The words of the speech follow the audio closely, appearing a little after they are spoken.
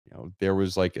there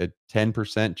was like a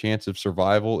 10% chance of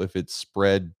survival if it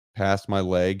spread past my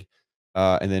leg.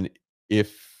 And then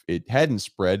if it hadn't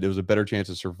spread, there was a better chance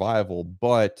of survival,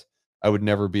 but I would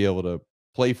never be able to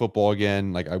play football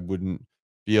again. Like I wouldn't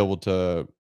be able to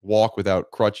walk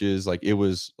without crutches. Like it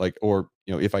was like, or,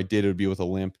 if I did, it would be with a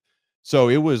limp. So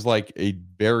it was like a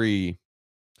very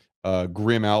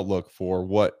grim outlook for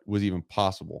what was even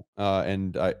possible.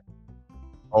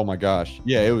 Oh my gosh.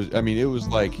 Yeah, it was, I mean, it was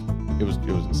like, it was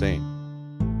insane.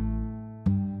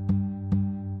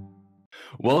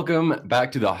 Welcome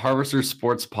back to the Harvester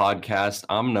Sports Podcast.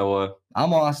 I'm Noah.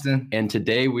 I'm Austin. And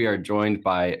today we are joined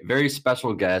by a very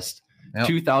special guest,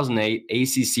 2008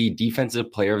 ACC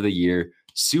Defensive Player of the Year,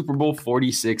 Super Bowl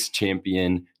 46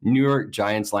 champion, New York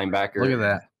Giants linebacker. Look at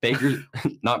that.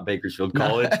 Not Bakersfield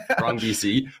College, wrong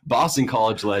BC, Boston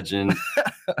College legend,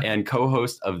 and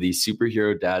co-host of the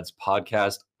Superhero Dads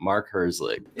podcast, Mark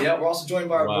Herzlich. Yeah, we're also joined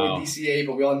by our boy DCA,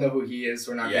 but we all know who he is.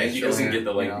 So we're not. Yeah, he doesn't get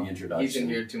the lengthy introduction. He's in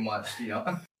here too much, You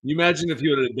imagine if you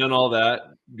would have done all that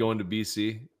going to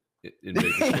BC in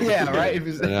Bakersfield. Yeah, right. If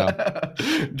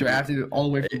it's drafted all the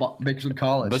way from Bakersfield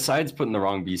College. Besides putting the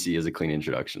wrong BC as a clean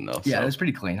introduction, though. Yeah, that's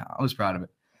pretty clean. I was proud of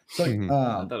it. So I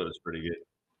thought it was pretty good.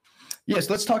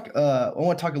 Yes, let's talk. I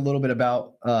want to talk a little bit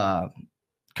about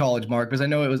college, Mark, because I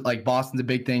know it was like Boston's a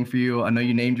big thing for you. I know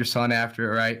you named your son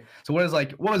after it, right? So what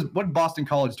did Boston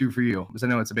College do for you? Because I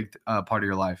know it's a big part of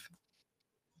your life.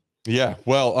 Yeah,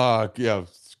 well,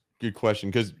 good question,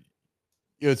 because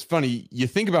it's funny. You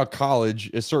think about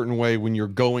college a certain way when you're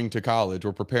going to college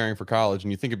or preparing for college,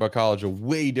 and you think about college a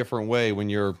way different way when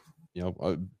you're,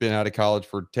 been out of college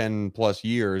for 10 plus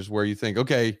years, where you think,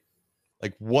 okay,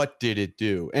 like, what did it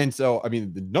do? And so, I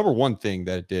mean, the number one thing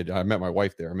that it did, I met my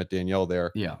wife there. I met Danielle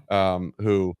there. Yeah.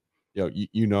 Who,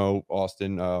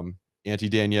 Austin, Auntie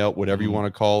Danielle, whatever you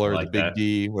want to call her, like the big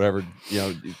D, whatever,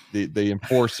 the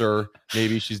enforcer.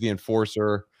 Maybe she's the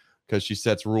enforcer because she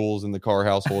sets rules in the Carr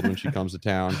household when she comes to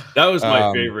town. That was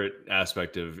my favorite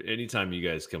aspect of anytime you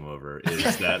guys come over,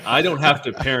 is that I don't have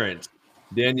to parent.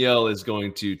 Danielle is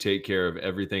going to take care of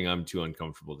everything I'm too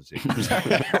uncomfortable to take care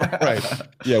of. Right.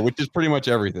 Yeah, which is pretty much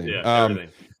everything. Yeah,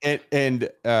 everything.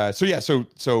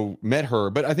 So met her,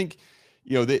 but I think,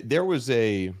 there was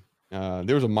a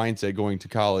mindset going to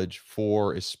college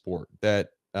for a sport that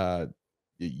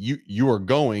you are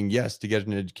going, yes, to get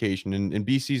an education, and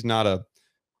BC's not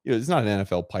it's not an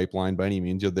NFL pipeline by any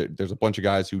means. There's a bunch of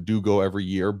guys who do go every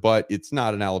year, but it's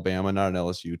not an Alabama, not an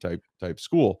LSU type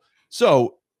school.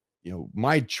 So,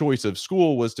 my choice of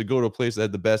school was to go to a place that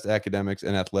had the best academics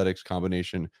and athletics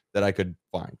combination that I could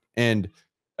find. And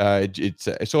it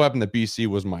so happened that BC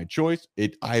was my choice.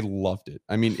 I loved it.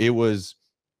 I mean, it was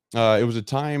a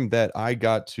time that I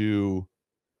got to,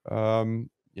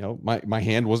 my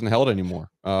hand wasn't held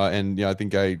anymore. And I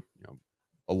think a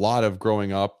lot of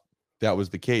growing up, that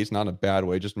was the case, not in a bad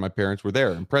way. Just my parents were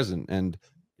there and present. And,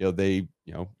 they,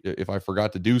 if I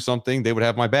forgot to do something, they would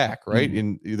have my back. Right.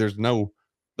 And there's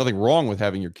nothing wrong with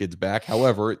having your kids back.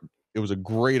 However, it was a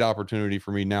great opportunity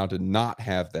for me now to not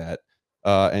have that,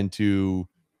 and to,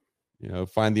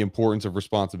 find the importance of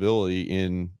responsibility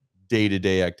in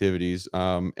day-to-day activities.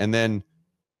 And then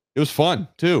it was fun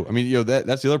too. I mean,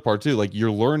 that's the other part too. Like,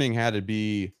 you're learning how to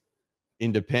be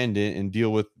independent and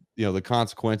deal with, the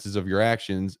consequences of your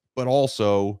actions, but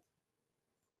also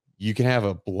you can have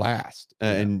a blast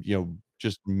and,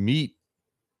 just meet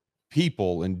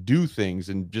people and do things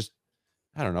and just,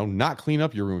 I don't know, not clean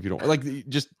up your room if you don't like,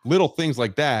 just little things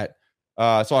like that.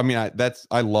 So, I mean,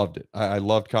 I loved it. I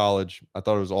loved college. I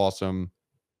thought it was awesome.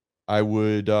 I've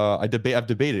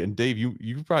debated, and Dave,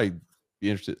 you probably be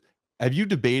interested. Have you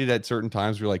debated at certain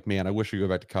times where you're like, man, I wish I could go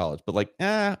back to college, but like,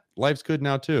 life's good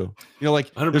now too.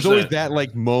 Like 100%. There's always that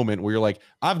like moment where you're like,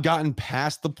 I've gotten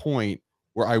past the point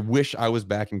where I wish I was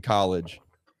back in college,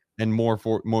 and more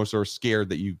sort of scared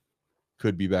that you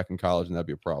could be back in college and that'd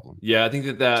be a problem. Yeah, I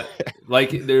think that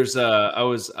like there's I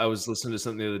was listening to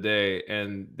something the other day,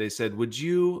 and they said, would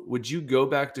you go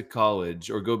back to college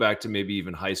or go back to maybe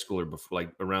even high school or before, like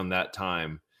around that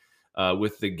time,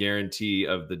 with the guarantee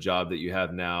of the job that you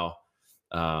have now,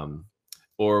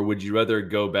 or would you rather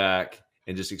go back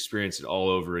and just experience it all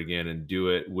over again and do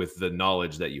it with the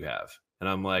knowledge that you have? And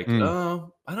I'm like,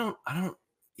 oh, I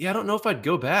don't know if I'd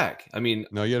go back. I mean,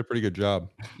 no, you had a pretty good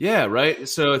job. Yeah. Right.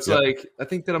 So it's like, I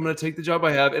think that I'm going to take the job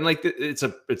I have. And like, it's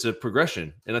a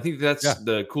progression. And I think that's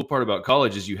the cool part about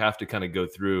college, is you have to kind of go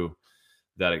through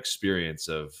that experience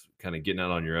of kind of getting out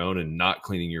on your own and not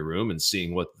cleaning your room and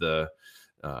seeing what the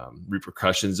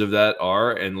repercussions of that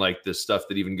are. And like the stuff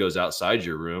that even goes outside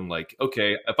your room, like,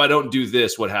 okay, if I don't do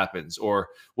this, what happens? Or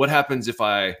what happens if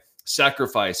I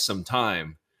sacrifice some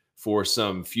time for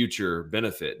some future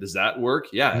benefit. Does that work?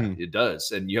 Yeah, it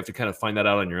does. And you have to kind of find that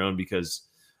out on your own, because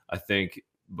I think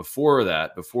before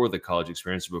the college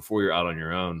experience, before you're out on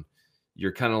your own,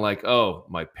 you're kind of like, oh,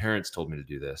 my parents told me to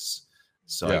do this,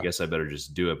 so I guess I better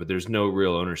just do it. But there's no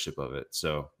real ownership of it.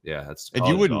 So yeah, that's, and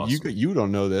you wouldn't, awesome. You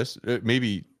don't know this.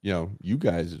 Maybe, you know, you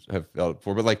guys have felt it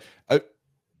before, but like,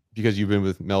 because you've been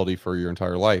with Melody for your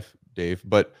entire life, Dave,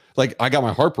 but like, I got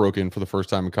my heart broken for the first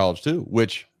time in college too,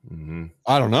 which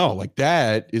I don't know, like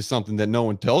that is something that no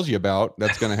one tells you about.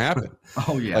 That's going to happen.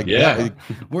 Oh yeah. Like,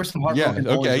 we're some heartbroken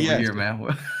boys over here, man.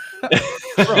 Bro,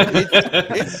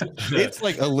 it's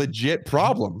like a legit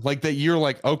problem, like that. You're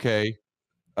like, okay,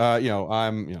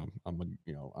 I'm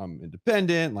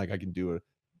independent, like I can do it.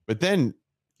 But then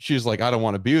she's like, I don't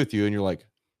want to be with you. And you're like,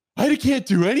 I can't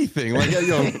do anything. Like,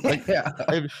 like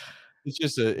it's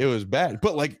just it was bad.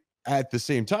 But like at the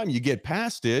same time, you get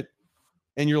past it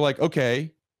and you're like,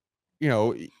 okay,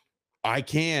 I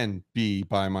can be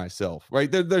by myself,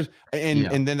 right? There's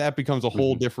and then that becomes a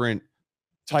whole different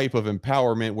type of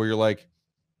empowerment where you're like,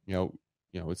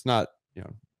 it's not,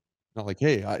 not like,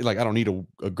 hey, I don't need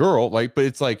a girl, like, but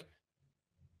it's like,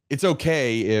 it's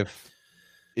okay if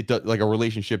it does, like a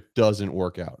relationship doesn't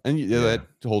work out. And that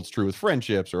holds true with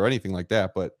friendships or anything like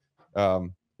that. But I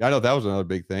know that was another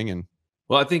big thing. And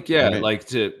well, I think, like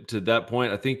to that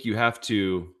point, I think you have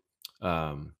to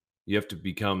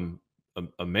become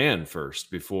a man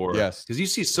first before, because you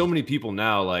see so many people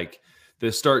now, like they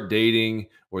start dating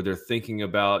or they're thinking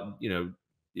about,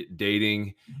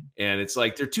 dating, and it's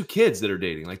like they're two kids that are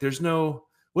dating. Like there's no,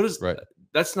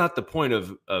 that's not the point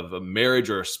of a marriage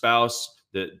or a spouse.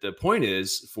 The point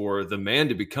is for the man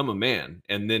to become a man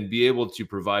and then be able to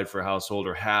provide for a household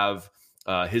or have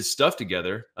his stuff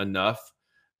together enough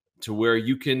to where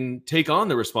you can take on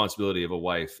the responsibility of a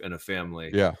wife and a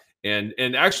family.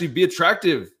 And actually be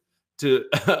attractive to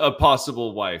a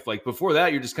possible wife. Like before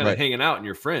that, you're just kind of hanging out and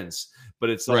you're friends. But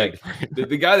it's like the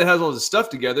guy that has all this stuff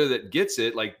together that gets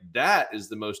it, like that is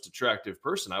the most attractive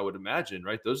person, I would imagine,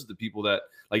 right? Those are the people that,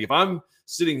 like, if I'm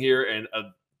sitting here and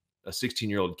a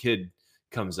 16-year-old kid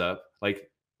comes up, like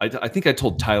I think I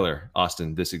told Tyler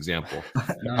Austin this example.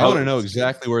 I want to know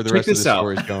exactly where the rest of the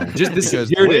story is going. Just this, because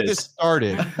here the way it is. This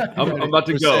started. I'm about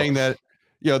to go. Saying that,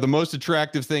 the most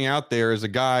attractive thing out there is a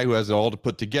guy who has it all to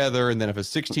put together. And then if a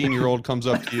 16-year-old comes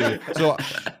up to you, so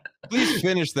please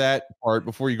finish that part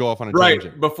before you go off on a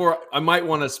tangent. Before, I might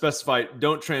want to specify,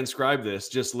 don't transcribe this,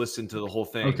 just listen to the whole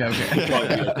thing.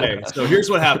 Okay. So here's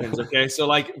what happens. Okay. So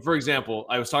like, for example,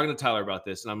 I was talking to Tyler about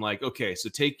this and I'm like, okay, so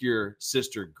take your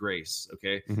sister Grace.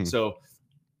 Okay. So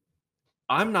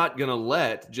I'm not going to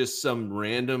let just some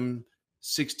random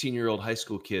 16-year-old high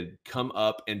school kid come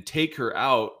up and take her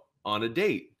out on a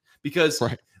date, because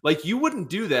like you wouldn't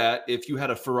do that if you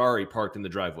had a Ferrari parked in the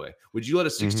driveway. Would you let a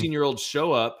 16-year-old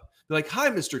show up, be like, hi,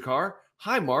 Mr. Carr.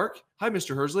 Hi, Mark. Hi,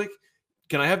 Mr. Herzlich.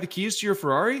 Can I have the keys to your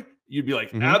Ferrari? You'd be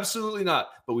like, absolutely not.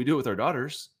 But we do it with our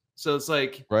daughters. So it's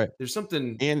like, there's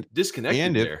something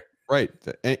disconnected there.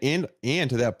 And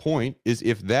to that point is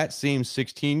if that same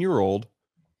 16-year-old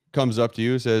comes up to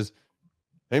you and says,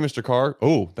 hey, Mr. Carr,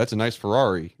 oh, that's a nice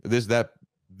Ferrari.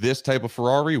 This type of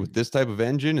Ferrari with this type of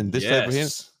engine and this type of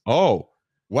hand. Oh,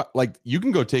 what? Like you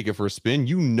can go take it for a spin.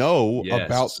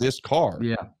 About this car.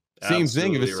 Same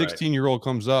thing. If a 16-year-old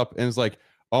comes up and is like,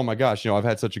 oh my gosh, I've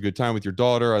had such a good time with your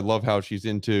daughter. I love how she's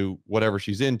into whatever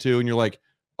she's into. And you're like,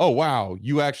 oh, wow,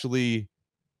 you actually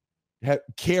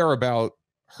care about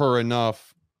her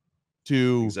enough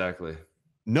to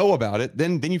know about it.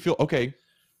 Then you feel, okay.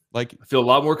 Like I feel a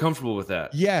lot more comfortable with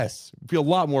that. Yes. Feel a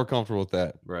lot more comfortable with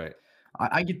that. Right.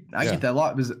 I get that a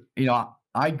lot because,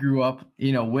 I grew up,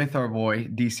 with our boy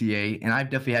DCA, and I've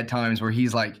definitely had times where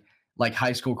he's like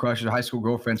high school crushes or high school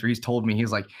girlfriends where he's told me,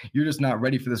 he's like, you're just not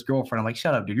ready for this girlfriend. I'm like,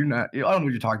 shut up, dude. You're not, I don't know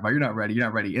what you're talking about. You're not ready. You're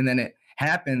not ready. And then it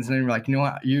happens. And then you're like, you know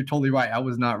what? You're totally right. I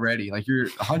was not ready. Like you're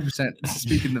 100%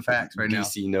 speaking the facts right now.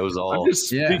 DC knows all. I'm just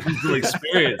speaking from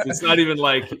experience. It's not even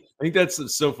like, I think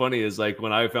that's so funny is like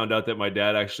when I found out that my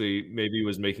dad actually maybe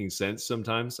was making sense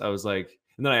sometimes, I was like,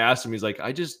 and then I asked him, he's like,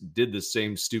 I just did the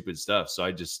same stupid stuff. So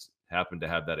I just happened to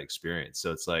have that experience.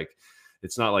 So it's like,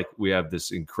 it's not like we have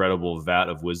this incredible vat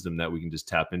of wisdom that we can just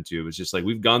tap into. It's just like,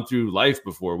 we've gone through life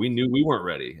before. We knew we weren't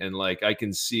ready. And like, I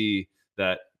can see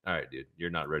that, all right, dude,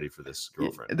 you're not ready for this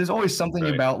girlfriend. There's always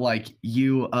something about like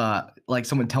you, like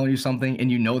someone telling you something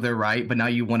and they're right, but now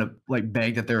you want to like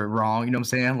beg that they're wrong. You know what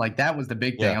I'm saying? Like that was the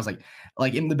big thing. I was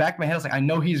like in the back of my head, I was like, I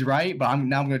know he's right, but I'm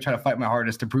going to try to fight my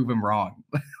hardest to prove him wrong.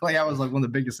 Like I was like one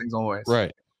of the biggest things always.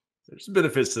 Right. There's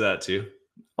benefits to that too.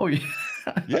 Oh yeah.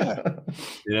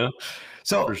 Yeah.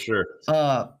 So for sure.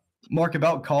 Mark,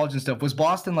 about college and stuff, was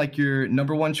Boston like your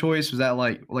number one choice? Was that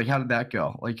like how did that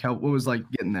go? Like what was like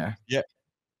getting there? Yeah,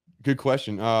 good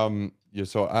question. Yeah,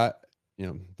 so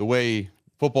the way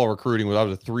football recruiting was, I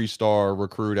was a 3-star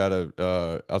recruit out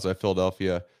of outside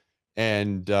Philadelphia,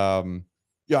 and I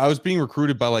was being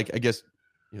recruited by, like, I guess,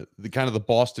 the kind of the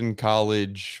Boston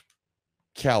College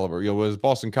caliber. It was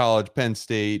Boston College, Penn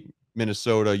State,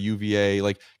 Minnesota, UVA,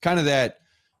 like kind of that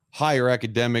higher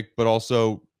academic, but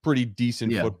also pretty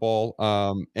decent football.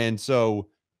 And so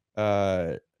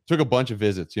took a bunch of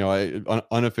visits,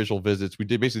 unofficial visits. We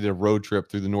basically did a road trip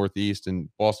through the Northeast, and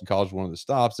Boston College was one of the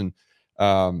stops. And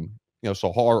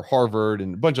so Harvard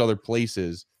and a bunch of other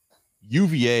places.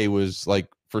 UVA was, like,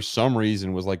 for some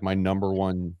reason, was like my number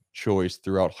one choice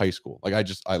throughout high school. Like,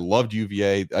 I loved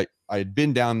UVA. I had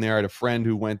been down there. I had a friend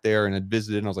who went there and had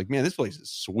visited, and I was like, man, this place is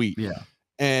sweet. Yeah.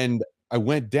 And I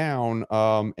went down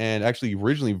and actually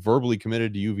originally verbally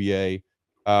committed to UVA.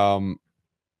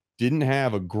 Didn't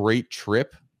have a great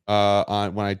trip when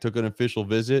I took an official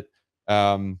visit.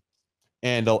 And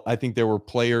I think there were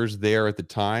players there at the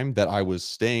time that I was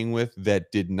staying with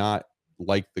that did not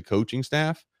like the coaching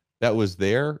staff that was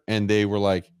there. And they were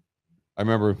like, I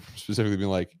remember specifically being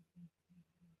like,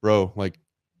 bro, like,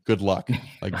 good luck.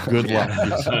 Like, good luck.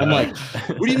 I'm like,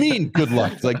 what do you mean good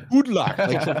luck? It's like, good luck.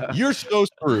 Like, you're so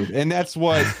screwed. And that's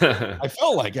what I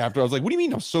felt like after. I was like, what do you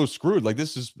mean I'm so screwed? Like,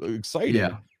 this is exciting.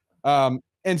 Yeah.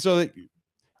 And so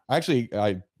I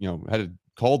had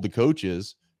called the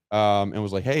coaches and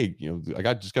was like, hey,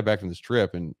 I just got back from this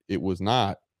trip, and it was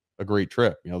not a great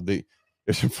trip.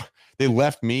 They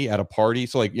left me at a party.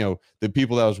 So, like, the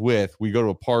people that I was with, we go to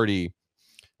a party.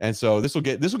 And so this will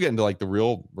get into, like, the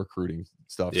real recruiting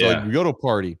stuff. So, like, we go to a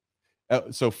party.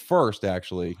 So first,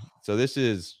 actually, so this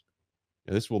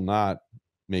will not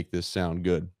make this sound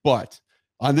good, but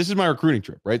this is my recruiting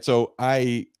trip, right? So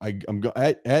I'm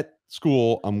at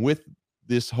school. I'm with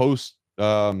this host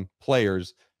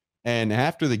players, and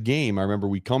after the game, I remember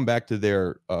we come back to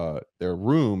their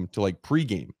room to, like,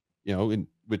 pregame,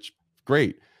 which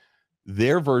great.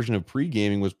 Their version of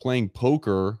pre-gaming was playing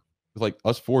poker with, like,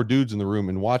 us 4 dudes in the room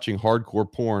and watching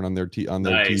hardcore porn on their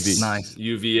TV. Nice.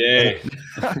 UVA.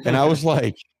 And I was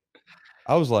like,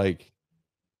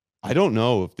 I don't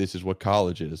know if this is what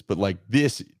college is, but, like,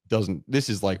 this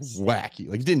is, like, wacky.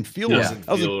 Like, it didn't feel right.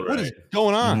 I was like, what is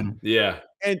going on? Mm-hmm. Yeah.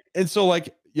 And so,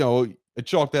 like, I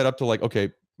chalked that up to, like,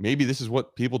 okay, maybe this is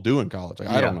what people do in college. Like,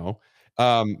 I don't know.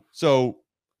 So,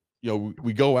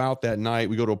 we go out that night,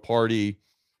 we go to a party,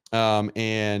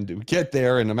 and we get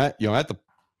there, and I'm at the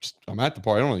party.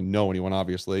 I don't really know anyone,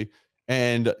 obviously.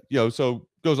 And, so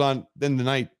goes on. Then the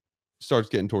night starts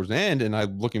getting towards the end, and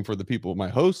I'm looking for the people, my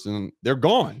hosts, and they're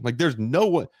gone. Like, there's no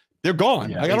one. They're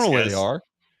gone. Yeah, like, I don't know where they are.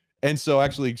 And so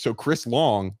Chris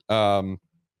Long,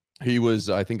 he was,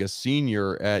 I think, a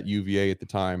senior at UVA at the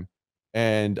time,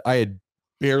 and I had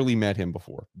barely met him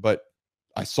before, but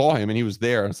I saw him and he was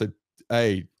there, and I said,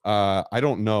 hey, I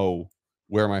don't know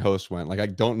where my host went. Like, I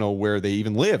don't know where they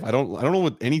even live. I don't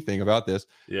know anything about this.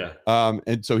 Yeah.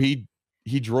 And so he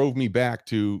drove me back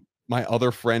to my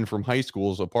other friend from high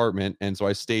school's apartment, and so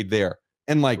I stayed there.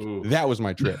 And, like, that was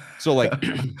my trip. So, like,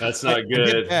 that's not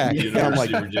good.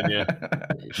 University of Virginia.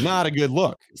 Not a good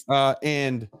look.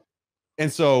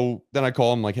 And so then I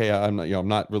call him, like, hey, I'm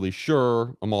not really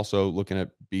sure. I'm also looking at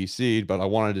BC, but I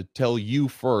wanted to tell you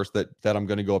first that I'm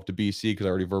going to go up to BC because I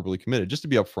already verbally committed, just to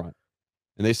be upfront.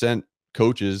 And they sent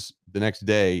coaches the next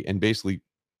day and basically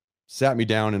sat me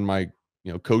down in my,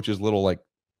 coach's little, like,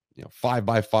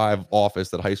 5x5 office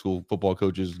that high school football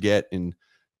coaches get in,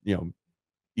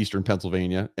 Eastern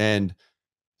Pennsylvania. And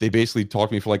they basically talked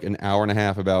to me for, like, an hour and a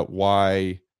half about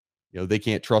why, they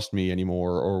can't trust me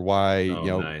anymore, or why,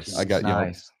 nice. I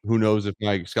got, who knows if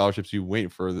my scholarship's even waiting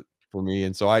for me.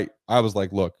 And so I was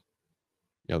like, look,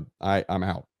 I'm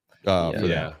out for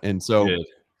that. And so,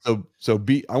 I went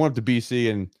up to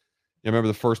BC, and I remember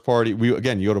the first party, you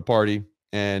go to a party,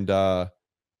 and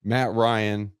Matt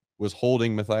Ryan was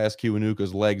holding Matthias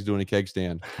Kiwanuka's legs doing a keg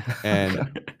stand.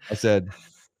 And I said,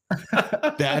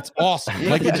 that's awesome.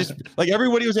 Like, it just, like,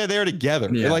 everybody was there together.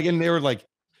 Like, and they were like,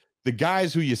 the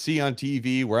guys who you see on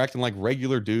TV were acting like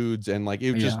regular dudes, and, like,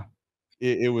 it was just,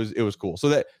 it was cool.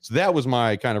 So that was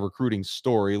my kind of recruiting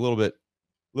story, a little bit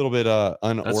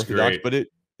unorthodox, but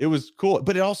it was cool.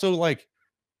 But it also, like,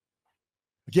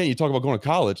 again, you talk about going to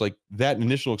college, like, that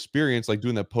initial experience, like,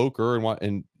 doing that poker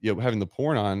and having the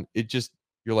porn on, it just,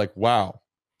 you're like, wow,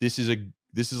 this is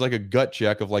like a gut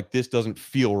check of, like, this doesn't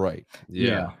feel right.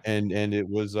 Yeah. And it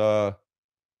was, that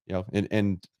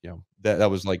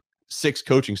was, like, 6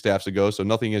 coaching staffs ago. So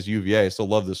nothing as UVA. I still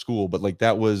love the school, but, like,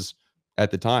 that was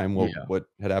at the time what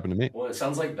had happened to me. Well, it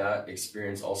sounds like that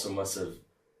experience also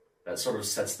that sort of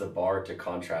sets the bar to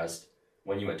contrast.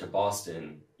 When you went to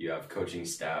Boston, you have coaching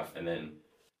staff, and then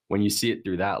when you see it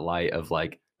through that light of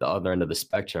like the other end of the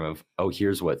spectrum of, oh,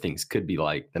 here's what things could be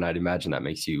like, then I'd imagine that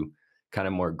makes you kind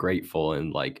of more grateful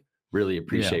and like really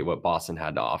appreciate what Boston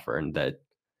had to offer, and that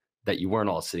you weren't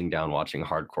all sitting down watching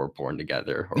hardcore porn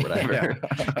together or whatever.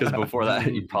 Because before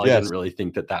that, you probably didn't really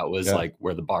think that was like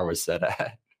where the bar was set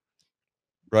at.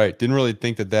 Right. Didn't really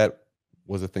think that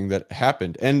was a thing that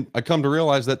happened. And I come to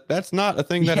realize that that's not a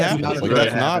thing that happens.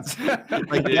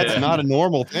 Like, that's not a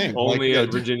normal thing. Only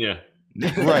in Virginia.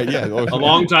 Right. Yeah. A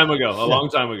long time ago.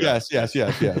 Yes.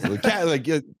 Like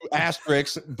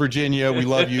asterisks, Virginia, we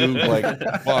love you. Like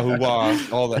wahoo wah,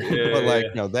 all that. But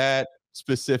like, that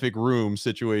specific room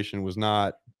situation was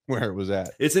not where it was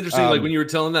at. It's interesting. Like when you were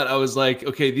telling that, I was like,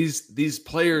 okay, these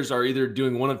players are either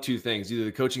doing one of two things. Either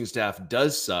the coaching staff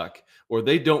does suck, or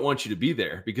they don't want you to be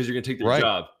there because you're going to take their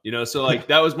job. So like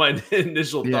that was my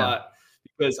initial thought,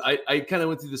 because I kind of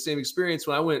went through the same experience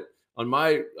when I went on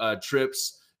my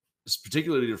trips,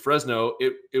 particularly to Fresno.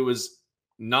 It was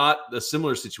not a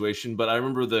similar situation, but I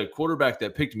remember the quarterback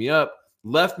that picked me up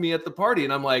left me at the party,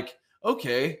 and I'm like,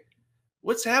 okay,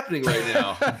 what's happening right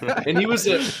now? And he was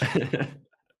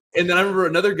and then I remember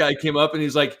another guy came up and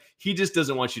he's like, he just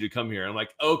doesn't want you to come here. I'm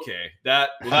like, okay,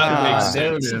 that makes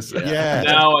sense. Yeah.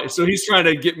 Now, so he's trying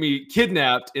to get me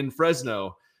kidnapped in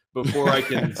Fresno before I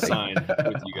can sign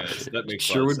with you guys. That makes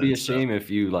sure would be a shame if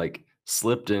you like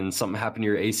slipped and something happened to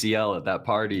your ACL at that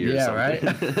party or something.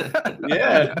 Right.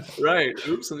 Yeah, right.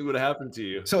 Oops, something would have happened to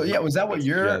you. So was that what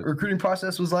your recruiting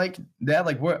process was like, Dad?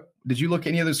 Like, what did you look at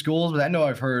any other schools? But I know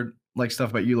I've heard like stuff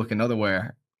about you looking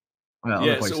otherwhere.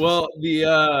 It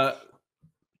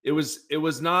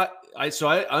was not. I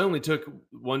only took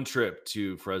one trip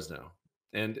to Fresno,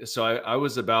 and so I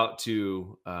was about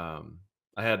to. I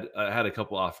had a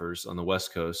couple offers on the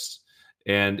West Coast,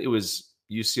 and it was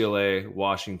UCLA,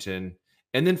 Washington,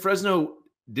 and then Fresno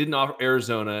didn't offer,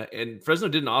 Arizona, and Fresno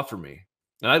didn't offer me,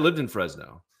 and I lived in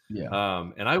Fresno.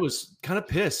 And I was kind of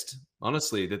pissed,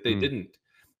 honestly, that they didn't,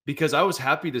 because I was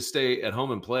happy to stay at home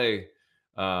and play.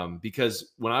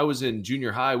 Because when I was in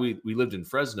junior high, we lived in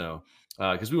Fresno,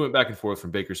 because we went back and forth from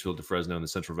Bakersfield to Fresno in the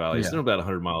Central Valley. It's about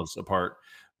 100 miles apart.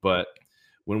 But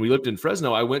when we lived in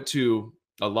Fresno, I went to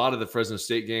a lot of the Fresno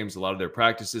State games, a lot of their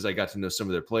practices. I got to know some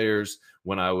of their players.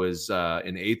 When I was in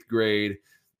 8th grade,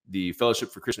 the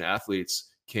Fellowship for Christian Athletes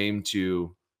came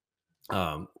to,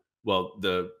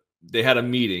 they had a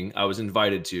meeting I was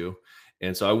invited to.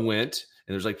 And so I went,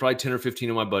 and there's like probably 10 or 15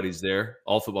 of my buddies there,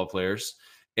 all football players.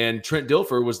 And Trent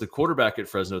Dilfer was the quarterback at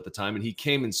Fresno at the time, and he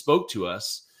came and spoke to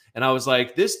us. And I was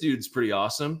like, this dude's pretty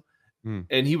awesome.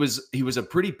 And he was a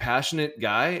pretty passionate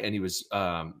guy, and he was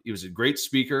a great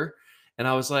speaker. And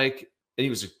I was like, and he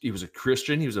was a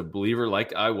Christian, he was a believer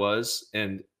like I was.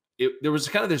 And there was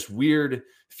kind of this weird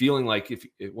feeling like if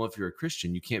you're a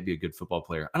Christian, you can't be a good football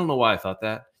player. I don't know why I thought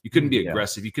that. You couldn't be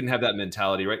aggressive. You couldn't have that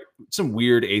mentality, right? Some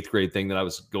weird 8th grade thing that I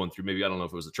was going through. Maybe, I don't know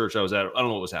if it was the church I was at. I don't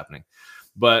know what was happening.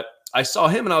 But I saw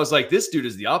him and I was like, this dude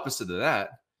is the opposite of that.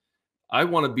 I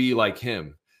want to be like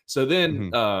him. So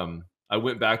then I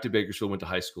went back to Bakersfield, went to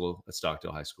high school at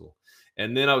Stockdale High School.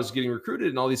 And then I was getting recruited,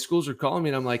 and all these schools were calling me,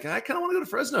 and I'm like, I kind of want to go to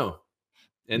Fresno.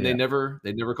 And they never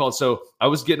called. So I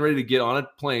was getting ready to get on a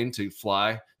plane to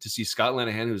fly to see Scott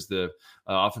Lanahan, who's the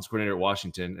offense coordinator at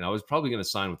Washington. And I was probably going to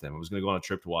sign with him. I was going to go on a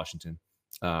trip to Washington.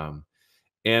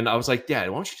 And I was like, Dad,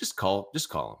 why don't you just call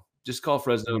him? Just call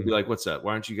Fresno and be like, what's up?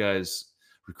 Why aren't you guys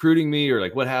recruiting me, or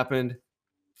like what happened?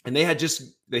 And they had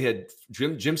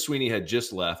Jim Sweeney had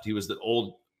just left. He was the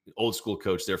old school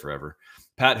coach there forever.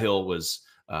 Pat Hill was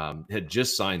had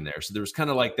just signed there. So there was kind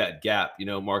of like that gap,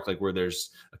 Mark, like where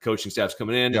there's a coaching staff's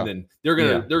coming in and then they're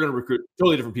going to recruit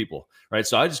totally different people. Right.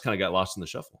 So I just kind of got lost in the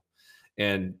shuffle,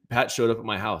 and Pat showed up at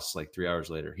my house like 3 hours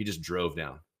later. He just drove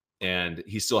down, and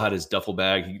he still had his duffel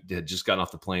bag. He had just gotten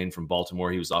off the plane from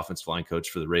Baltimore. He was offensive line coach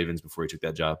for the Ravens before he took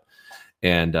that job.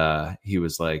 And he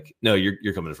was like, no,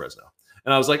 you're coming to Fresno.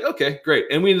 And I was like, okay, great.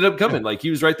 And we ended up coming. Like, he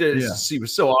was right there. Yeah. He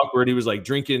was so awkward. He was like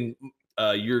drinking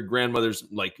your grandmother's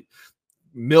like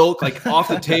milk, like off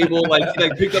the table. Like, he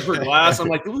like picked up her glass. I'm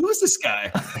like, who is this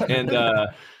guy? And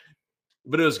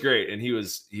but it was great. And he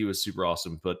was super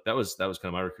awesome. But that was kind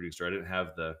of my recruiting story. I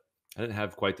didn't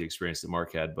have quite the experience that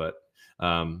Mark had, but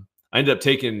I ended up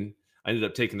taking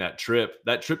that trip.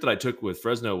 That trip that I took with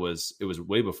Fresno was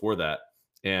way before that.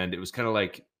 And it was kind of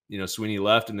like, Sweeney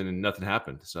left and then nothing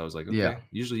happened. So I was like, okay,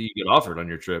 usually you get offered on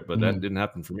your trip, but that didn't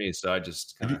happen for me. So I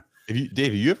just kind of.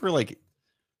 Dave, have you ever like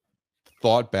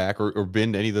thought back or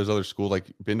been to any of those other schools, like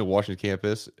been to Washington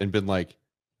campus and been like,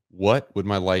 what would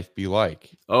my life be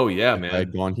like? Oh yeah, if man. I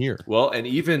had gone here. Well, and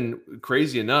even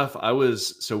crazy enough,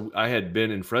 I had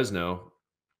been in Fresno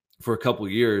for a couple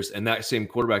of years, and that same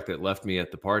quarterback that left me at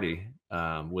the party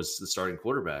was the starting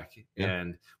quarterback. Yeah.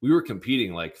 And we were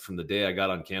competing like from the day I got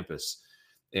on campus.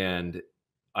 And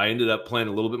I ended up playing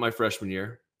a little bit my freshman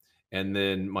year. And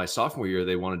then my sophomore year,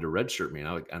 they wanted to redshirt me,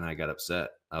 and I got upset.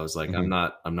 I was like, I'm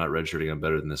not redshirting. I'm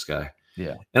better than this guy.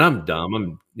 Yeah. And I'm dumb.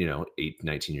 I'm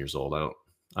 19 years old.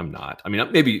 I'm not. I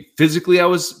mean, maybe physically I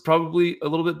was probably a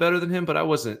little bit better than him, but I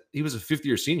wasn't. He was a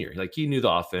fifth-year senior. Like, he knew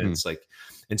the offense.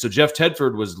 And so Jeff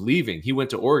Tedford was leaving. He went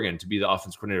to Oregon to be the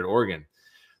offense coordinator at Oregon.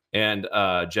 And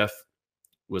Jeff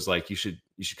was like, you should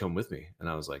come with me. And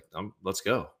I was like, let's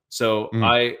go. So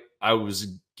I was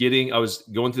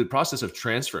going through the process of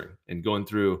transferring and going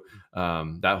through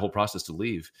that whole process to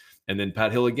leave. And then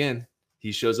Pat Hill again,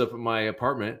 he shows up at my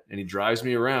apartment and he drives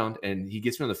me around and he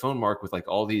gets me on the phone, Mark, with like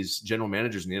all these general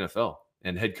managers in the NFL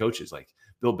and head coaches like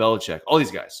Bill Belichick, all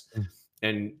these guys.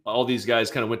 And all these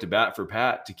guys kind of went to bat for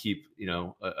Pat to keep,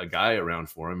 a guy around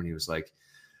for him. And he was like,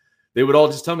 they would all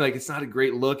just tell me, like, it's not a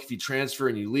great look if you transfer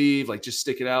and you leave, like, just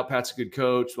stick it out. Pat's a good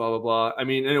coach, blah, blah, blah. I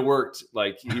mean, and it worked.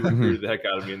 Like, he recruited the heck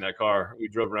out of me in that car. We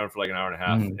drove around for like an hour and a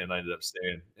half and I ended up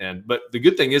staying. But the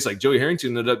good thing is, like, Joey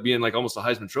Harrington ended up being like almost a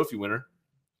Heisman Trophy winner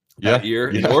that year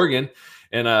in Oregon.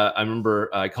 And I remember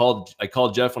I called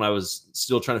Jeff when I was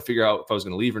still trying to figure out if I was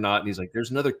going to leave or not. And he's like,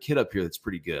 there's another kid up here that's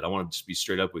pretty good. I want to just be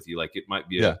straight up with you. Like, it might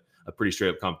be a pretty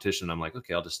straight up competition. I'm like,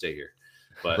 okay, I'll just stay here.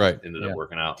 But it ended up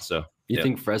working out. So you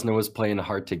think Fresno was playing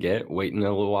hard to get, waiting a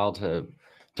little while to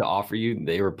offer you?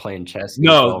 They were playing chess.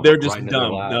 No, they're just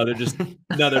dumb. No, they're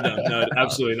dumb. No,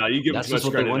 absolutely not. You give them too much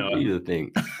credit. That's what they want you to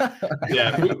think.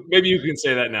 Yeah, maybe you can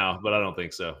say that now, but I don't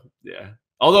think so. Yeah.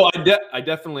 Although I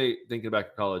definitely, thinking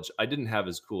back to college, I didn't have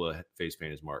as cool a face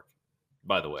paint as Mark,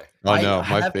 by the way. I know.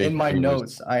 In my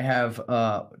notes, I have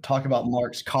talk about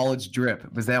Mark's college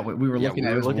drip. Was that what we were looking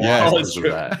at? College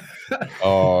drip.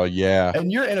 Oh, yeah.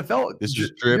 And your NFL. This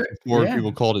is drip before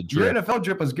people called it drip. Your NFL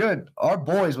drip was good. Our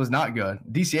boys was not good.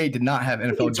 DCA did not have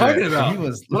NFL drip. Talking about?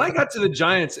 When I got to the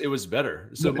Giants, it was better.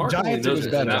 So Mark Giants was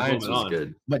better. Giants was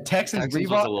good. But Texans Reebok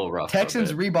was a little rough.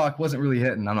 Texans Reebok wasn't really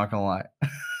hitting. I'm not gonna lie.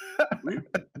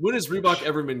 When has Reebok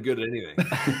ever been good at anything?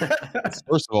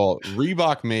 First of all,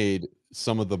 Reebok made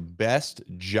some of the best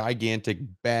gigantic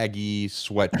baggy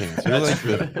sweatpants.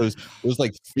 Those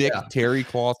like thick terry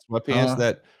cloth sweatpants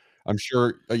that I'm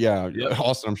sure,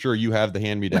 Austin, I'm sure you have the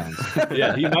hand-me-downs.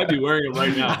 Yeah, he might be wearing them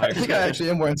right now. I think I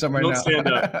actually am wearing some right now. Stand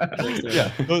up.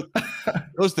 Yeah,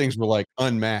 those things were like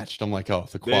unmatched. I'm like, oh,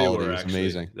 the quality was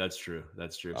amazing. That's true.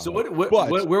 So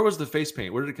where was the face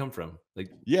paint? Where did it come from?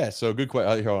 Like, so good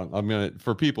question. Hold on. I'm gonna,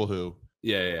 for people who,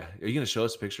 Are you gonna show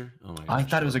us a picture? Oh my gosh. I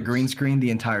thought it was a green screen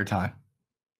the entire time.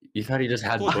 You thought he just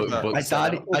had books. I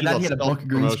thought he had a book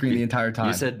green screen the entire time.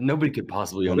 You said nobody could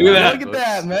possibly own that. Look at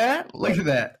that, man. Look at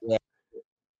that.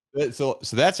 Yeah. So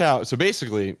that's how. So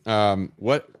basically,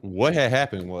 what had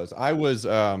happened was I was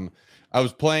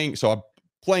playing. So I'm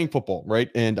playing football, right?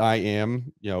 And I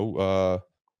am, a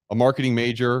marketing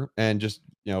major, and just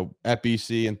at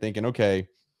BC, and thinking, okay,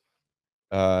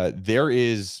 there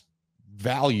is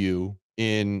value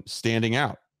in standing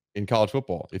out in college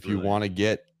football if you want to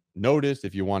get noticed,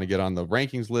 if you want to get on the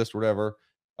rankings list, whatever.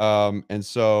 And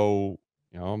so,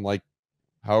 I'm like,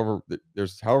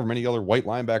 there's however many other white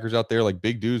linebackers out there, like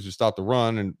big dudes who stop the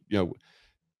run, and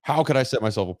how could I set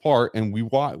myself apart? And we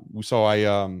watched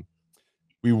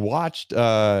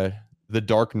The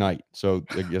Dark Knight. So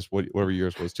I guess whatever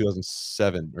years was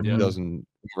 2007 or 2000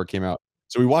 before it came out.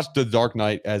 So we watched The Dark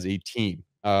Knight as a team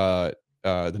the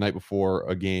night before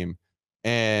a game.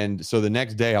 And so the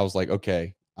next day I was like,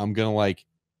 okay, I'm gonna like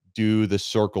do the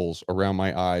circles around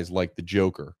my eyes like the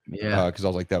Joker. Because I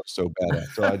was like, that was so badass.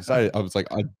 So I decided, I was like,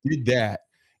 I did that.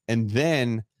 And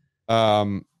then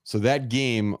so that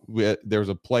game, there was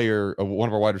a player, one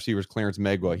of our wide receivers, Clarence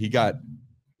Megwa, he got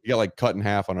like cut in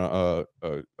half on a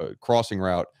crossing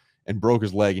route and broke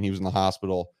his leg, and he was in the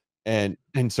hospital. And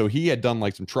so he had done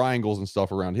like some triangles and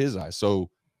stuff around his eyes. So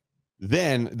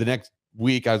then the next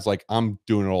week I was like, I'm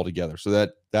doing it all together. So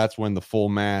that's when the full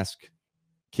mask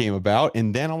came about.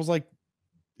 And then I was like,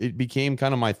 it became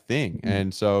kind of my thing.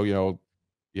 And so,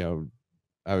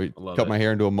 I cut my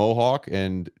hair into a mohawk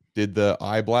and did the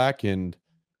eye black, and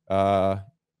I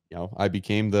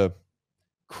became the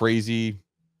crazy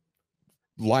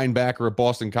linebacker at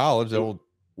Boston College that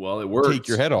will it worked. Take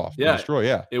your head off. Yeah. Destroy.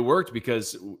 Yeah. It worked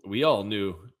because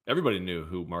everybody knew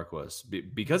who Mark was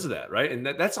because of that. Right. And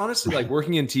that's honestly like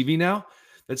working in TV now.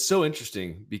 That's so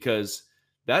interesting because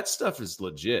that stuff is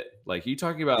legit. Like you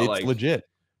talking about, it's legit.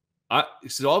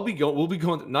 We'll be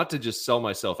going, not to just sell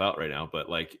myself out right now, but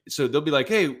like, so they'll be like,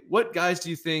 hey, what guys do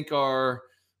you think are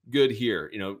good here?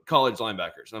 You know, college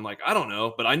linebackers. And I'm like, I don't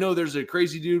know, but I know there's a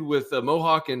crazy dude with a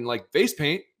mohawk and like face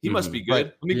paint. He must be good.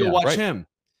 Right. Let me go watch him.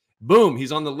 Boom.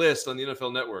 He's on the list on the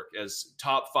NFL Network as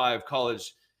top 5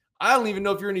 college. I don't even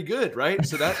know if you're any good. Right.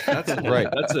 So that's right.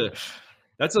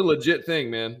 That's a legit thing,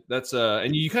 man. That's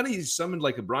and you kind of summoned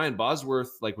like a Brian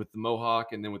Bosworth, like with the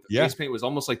mohawk, and then with the face paint was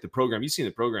almost like the program. You've seen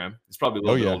the program. It's probably a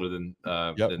little bit older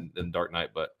than Dark Knight,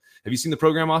 but have you seen the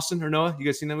program, Austin or Noah? You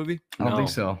guys seen that movie? I don't think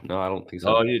so. No, I don't think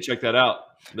so. Oh, I need to check that out.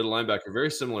 Middle linebacker,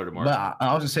 very similar to Mark. But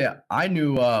I was just say I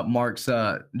knew Mark's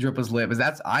drip was lit,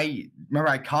 because I remember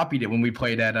I copied it when we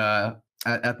played at our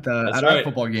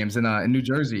football games in New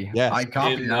Jersey. Yeah, I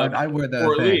copied it. I wear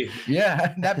the thing.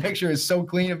 Yeah, that picture is so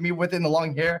clean of me with it in the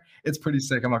long hair. It's pretty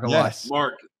sick. I'm not gonna lie.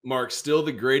 Mark, still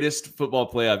the greatest football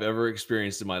play I've ever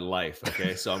experienced in my life.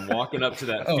 Okay, so I'm walking up to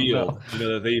that field,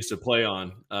 that they used to play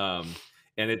on,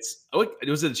 and it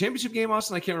was a championship game,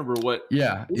 Austin. I can't remember what.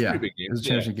 Yeah, it was a pretty big game. It was a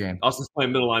championship game. Austin's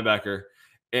playing middle linebacker,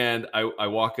 and I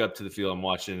walk up to the field. I'm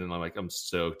watching, and I'm like, I'm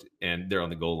stoked, and they're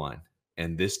on the goal line,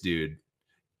 and this dude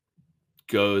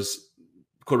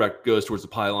quarterback goes towards the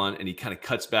pylon, and he kind of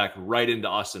cuts back right into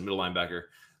Austin, middle linebacker,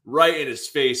 right in his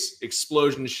face,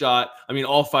 explosion shot. I mean,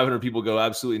 all 500 people go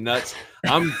absolutely nuts.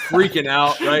 I'm freaking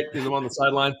out, right, because I'm on the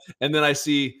sideline. And then I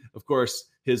see, of course,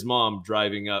 his mom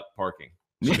driving up parking.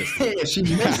 She missed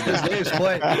the greatest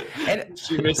play. And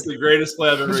she missed the greatest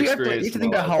play I've ever experienced. You have to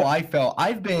think about how I felt.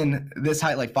 I've been this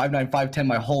height, like 5'9", 5'10"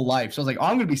 my whole life. So I was like, oh,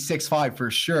 I'm going to be 6'5"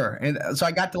 for sure. And so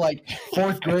I got to like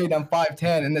 4th grade, I'm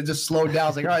 5'10", and then just slowed down. I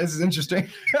was like, all right, this is interesting.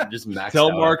 Just maxed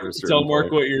tell out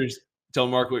Mark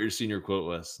what your senior quote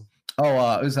was.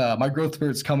 Oh, it was my growth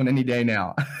spurt's coming any day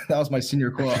now. That was my senior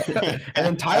quote. And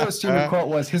then Tyler's senior quote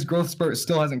was, his growth spurt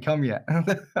still hasn't come yet.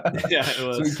 Yeah, it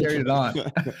was. So he carried it on.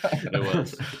 It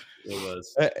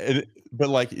was. But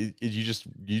like you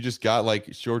just got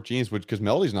like short jeans, which because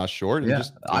Melody's not short. Yeah,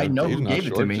 I know who gave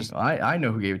it to me. I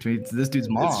know who gave it to me. It's this dude's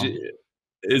mom.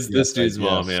 It's this dude's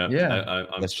mom. Yeah. Yeah.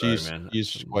 I'm sorry, man.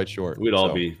 She's quite short. We'd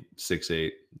all be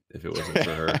 6'8" if it wasn't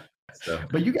for her. So.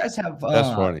 But you guys have that's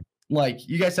funny. Like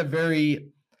you guys have very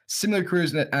similar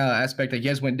careers in that aspect. Like you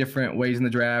guys went different ways in the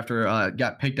draft or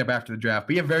got picked up after the draft.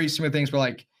 But you have very similar things where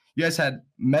like you guys had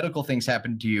medical things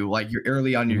happen to you, like you're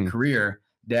early on in your career.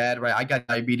 Dad, right? I got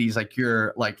diabetes like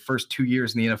your like first 2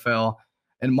 years in the NFL.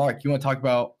 And Mark, you want to talk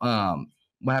about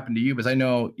what happened to you? Because I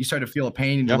know you started to feel a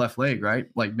pain in your left leg, right?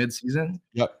 Like mid-season.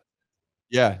 Yep.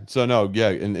 Yeah. So no,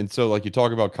 yeah. And so like you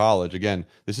talk about college again,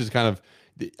 this is kind of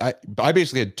I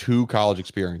basically had 2 college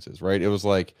experiences, right? It was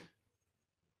like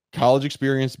college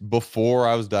experience before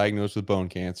I was diagnosed with bone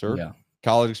cancer,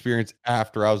 college experience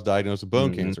after I was diagnosed with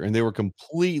bone cancer, and they were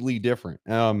completely different.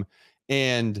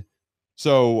 And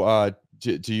so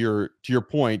to your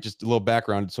point, just a little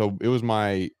background. So it was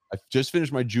I just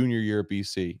finished my junior year at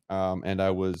BC, and I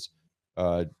was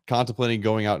contemplating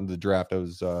going out into the draft. I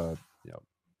was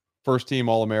first team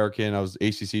All-American. I was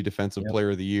ACC Defensive Player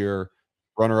of the Year,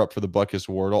 runner up for the Butkus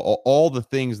Award. All the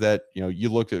things that you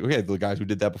looked at. Okay, the guys who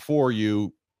did that before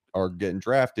you are getting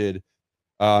drafted.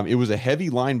 It was a heavy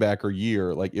linebacker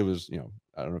year. Like it was,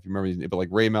 I don't know if you remember, but like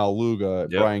Ray Maluga,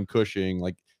 Brian Cushing,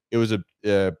 like it was a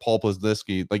Paul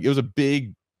Plesniewski, like it was a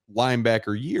big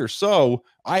linebacker year. So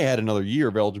I had another year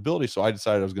of eligibility. So I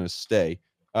decided I was going to stay.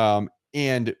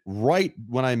 And right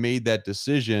when I made that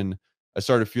decision, I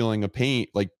started feeling a pain,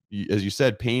 like as you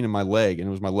said, pain in my leg, and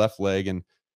it was my left leg. And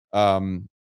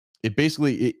it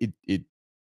basically, it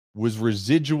was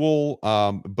residual,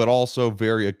 but also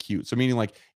very acute. So meaning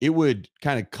like it would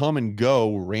kind of come and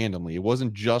go randomly. It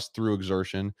wasn't just through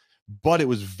exertion, but it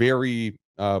was very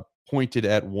pointed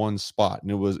at one spot,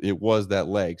 and it was that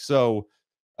leg. So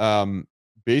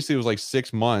basically it was like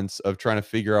 6 months of trying to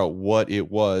figure out what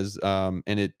it was. And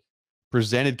it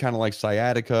presented kind of like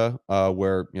sciatica,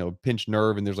 where, pinched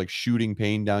nerve and there's like shooting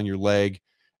pain down your leg.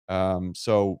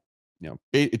 So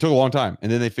it took a long time,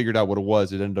 and then they figured out what it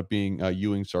was. It ended up being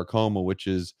Ewing sarcoma, which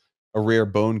is a rare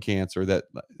bone cancer that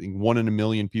I think 1 in a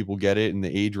million people get it, and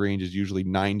the age range is usually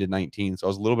 9 to 19. So I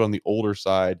was a little bit on the older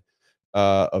side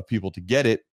of people to get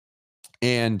it.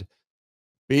 And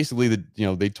basically,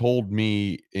 they told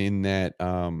me in that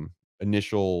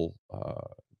initial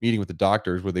meeting with the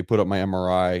doctors, where they put up my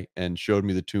MRI and showed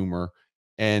me the tumor,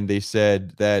 and they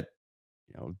said that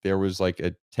there was like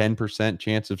a 10%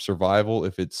 chance of survival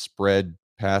if it spread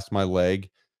past my leg.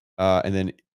 And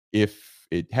then if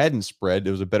it hadn't spread,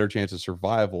 there was a better chance of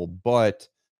survival, but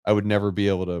I would never be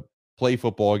able to play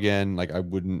football again. Like I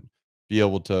wouldn't be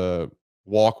able to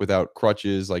walk without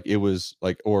crutches. Like it was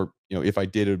like, or, if I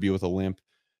did, it would be with a limp.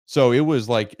 So it was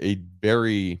like a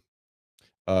very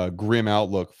grim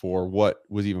outlook for what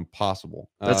was even possible.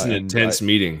 That's an And intense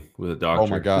meeting with a oh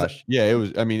my doctor. gosh, yeah, it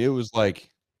was. I mean, it was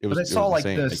like But I it saw was like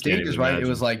insane. the I can't even stages, right? It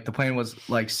was imagine. like the plan was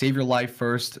like save your life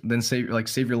first, then save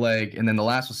your leg, and then the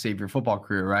last was save your football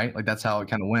career, right? Like that's how it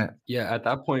kind of went. Yeah, at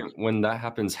that point, when that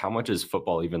happens, how much is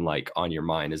football even like on your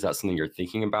mind? Is that something you're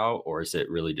thinking about, or is it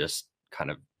really just kind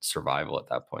of survival at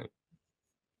that point?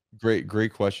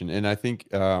 Great question. And I think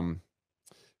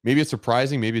maybe it's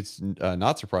surprising, maybe it's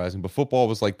not surprising, but football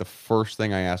was like the first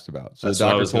thing I asked about. So the That's what I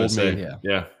doctor was going to told me, say.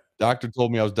 Yeah. Yeah.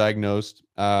 I was diagnosed,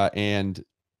 and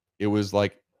it was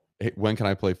like, hey, when can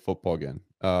I play football again?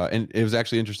 And it was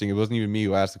actually interesting. It wasn't even me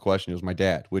who asked the question; it was my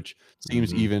dad, which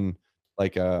seems Mhm. even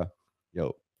like you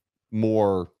know,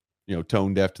 more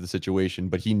tone deaf to the situation.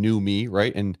 But he knew me,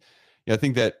 right? And I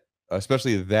think that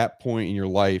especially at that point in your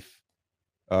life,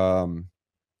 um,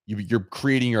 you're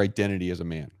creating your identity as a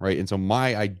man, right? And so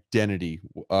my identity,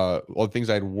 all the things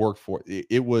I'd worked for,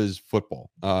 it was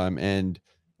football. And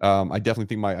I definitely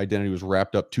think my identity was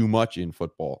wrapped up too much in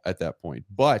football at that point.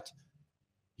 But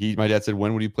my dad said,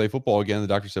 when would he play football again? The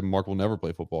doctor said, Mark will never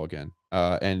play football again.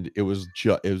 And it was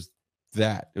it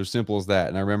was simple as that.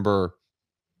 And I remember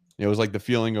it was like the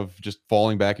feeling of just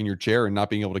falling back in your chair and not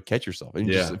being able to catch yourself. And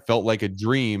just Yeah. it felt like a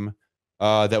dream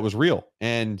that was real.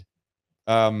 And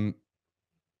um,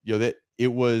 that it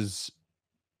was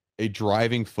a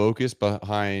driving focus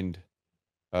behind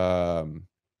um,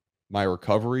 my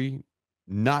recovery,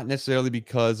 not necessarily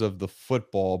because of the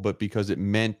football, but because it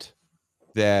meant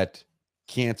that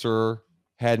cancer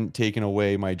hadn't taken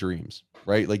away my dreams,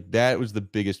 right? Like that was the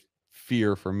biggest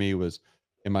fear for me was,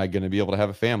 am I going to be able to have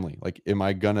a family? Like, am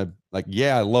I going to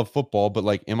yeah, I love football, but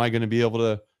like, am I going to be able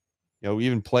to,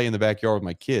 even play in the backyard with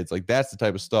my kids? Like that's the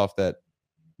type of stuff that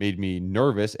made me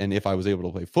nervous. And if I was able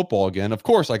to play football again, of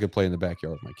course I could play in the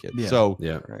backyard with my kids. Yeah. So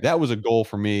Yeah. Right. that was a goal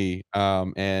for me.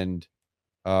 And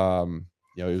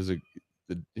it was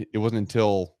it wasn't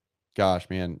until, gosh,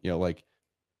 man, like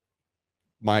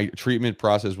my treatment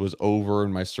process was over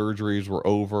and my surgeries were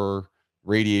over,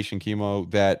 radiation, chemo,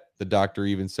 that the doctor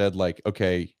even said like,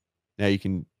 okay, now you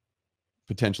can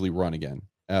potentially run again,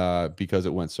 because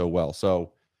it went so well.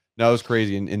 So that was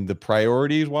crazy. And the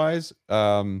priorities wise,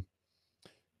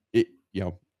 it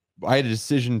I had a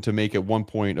decision to make at one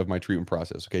point of my treatment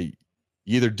process. Okay,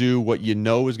 you either do what you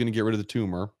know is going to get rid of the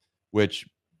tumor, which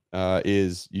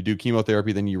is you do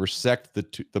chemotherapy, then you resect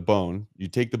the bone, you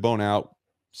take the bone out,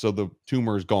 so the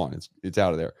tumor is gone, it's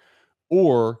out of there,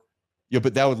 or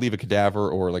but that would leave a cadaver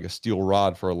or like a steel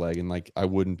rod for a leg, and like I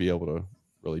wouldn't be able to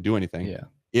really do anything. Yeah.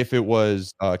 If it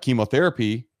was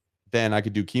chemotherapy, then I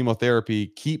could do chemotherapy,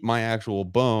 keep my actual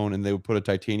bone, and they would put a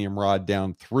titanium rod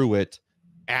down through it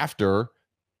after,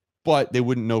 but they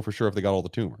wouldn't know for sure if they got all the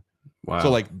tumor. Wow. So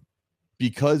like,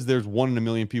 because there's 1 in a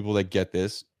million people that get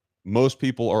this, most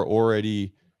people are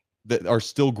already that are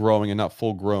still growing and not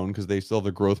full grown because they still have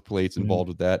the growth plates involved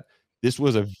with that. This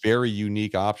was a very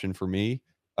unique option for me.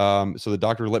 So the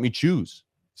doctor let me choose.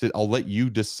 Said, I'll let you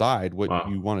decide what Wow.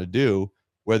 you want to do,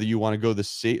 whether you want to go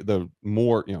the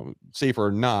more, safer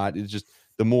or not. It's just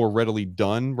the more readily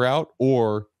done route,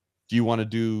 or do you want to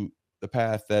do the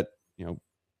path that,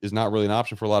 is not really an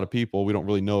option for a lot of people. We don't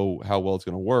really know how well it's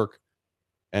going to work.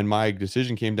 And my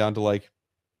decision came down to like,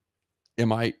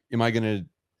 am I going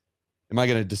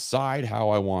to decide how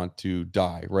I want to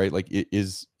die, right? Like it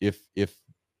is, if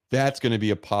that's going to be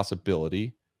a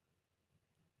possibility,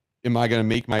 am I going to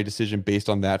make my decision based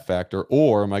on that factor,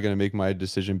 or am I going to make my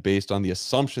decision based on the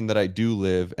assumption that I do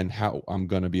live and how I'm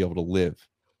going to be able to live?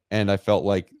 And I felt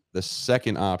like the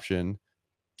second option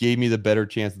gave me the better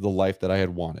chance of the life that I had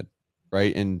wanted,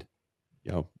 right? And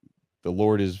the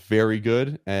Lord is very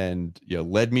good, and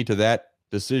led me to that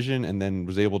decision, and then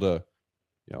was able to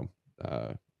you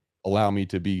know allow me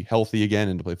to be healthy again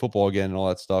and to play football again and all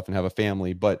that stuff and have a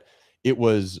family. But it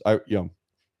was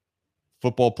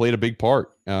football played a big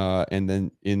part, and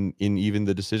then in even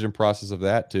the decision process of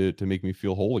that to make me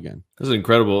feel whole again. This is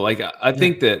incredible. Like I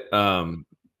think that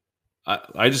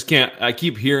I just can't. I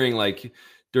keep hearing like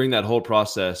during that whole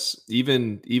process,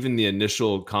 even the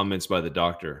initial comments by the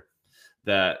doctor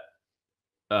that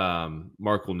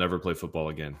Mark will never play football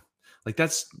again. Like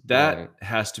that Right.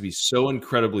 has to be so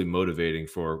incredibly motivating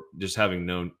for just having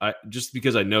known. Just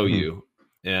because I know Mhm. you,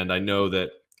 and I know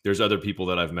that there's other people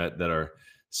that I've met that are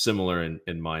similar in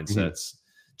mindsets.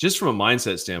 Just from a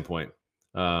mindset standpoint,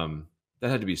 that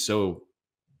had to be so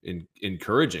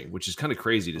encouraging, which is kind of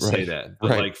crazy to say Right, that. But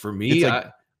right. like for It's me, like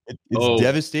it's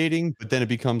devastating, but then it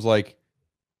becomes like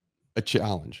a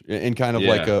challenge and kind of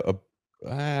like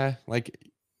yeah. like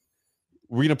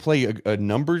we gonna play a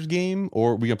numbers game,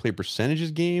 or are we gonna play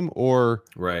percentages game, or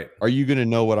Right. are you gonna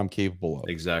know what I'm capable of?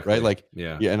 Exactly. Right. Like,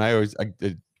 Yeah. yeah. And I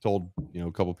told,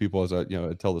 a couple people as I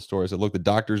tell the story. I said, look, the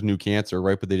doctors knew cancer,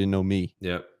 right? But they didn't know me.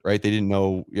 Yep. Right. They didn't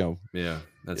know, Yeah.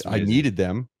 That's I amazing. needed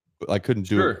them, but I couldn't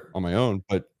do it Sure. on my own.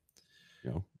 But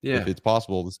Yeah. if it's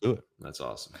possible, let's do it. That's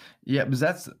awesome. Yeah,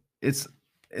 because it's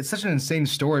such an insane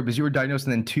story, because you were diagnosed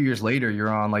and then 2 years later you're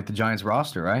on like the Giants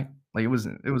roster, right? Like it was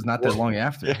not that long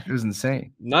after. Yeah. It was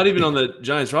insane. Not even on the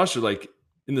Giants roster, like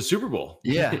in the Super Bowl.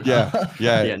 Yeah. Yeah.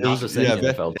 Yeah. Yeah, not just any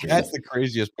NFL team. That's the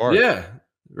craziest part. Yeah.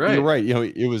 Right. You're right.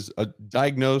 It was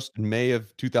diagnosed in May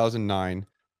of 2009,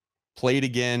 played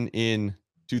again in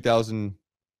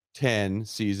 2010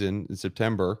 season in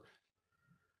September.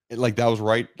 Like that was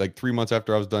right, like 3 months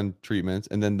after I was done treatments.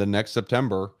 And then the next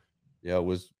September,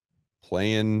 was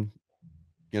playing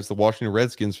against the Washington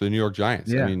Redskins for the New York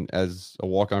Giants. Yeah. I mean, as a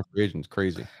walk-on free agent, it's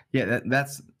crazy. Yeah,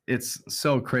 it's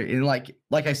so crazy. And like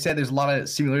I said, there's a lot of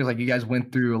similarities. Like you guys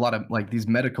went through a lot of like these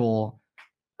medical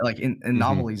like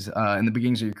anomalies in the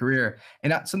beginnings of your career.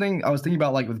 And that's something I was thinking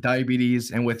about, like with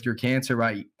diabetes and with your cancer,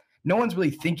 right? No one's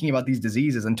really thinking about these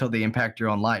diseases until they impact your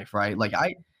own life, right? Like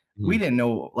we didn't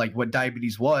know like what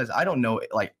diabetes was. I don't know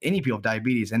like any people with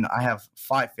diabetes, and I have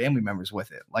 5 family members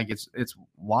with it. Like it's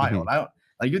wild. I don't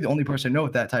like, you're the only person I know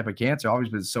with that type of cancer.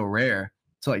 Obviously, it's so rare.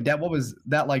 So like what was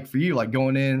that like for you? Like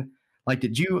going in, like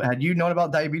had you known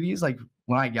about diabetes like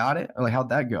when I got it, or like how'd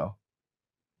that go?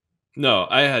 No,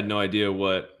 I had no idea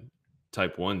what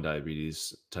type 1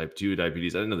 diabetes, type 2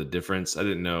 diabetes. I didn't know the difference. I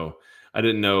didn't know. I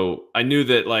knew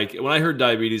that like when I heard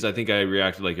diabetes, I think I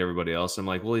reacted like everybody else. I'm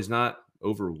like, well, he's not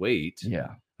overweight. Yeah.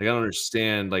 Like I don't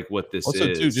understand like what this Also,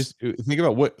 is. too, just think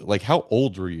about how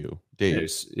old were you, Dave?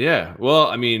 Yeah. Well,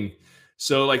 I mean,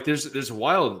 so like there's a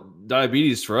wild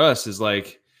diabetes for us is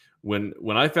like when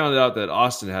I found out that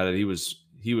Austin had it, he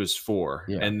was 4.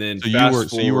 Yeah. And then So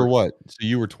you were what? So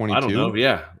you were 22? I don't know.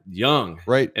 Yeah. Young.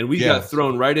 Right. And we got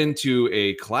thrown right into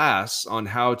a class on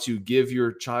how to give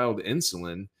your child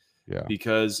insulin. Yeah.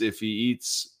 Because if he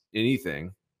eats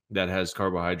anything that has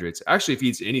carbohydrates, actually, if he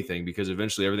eats anything, because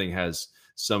eventually everything has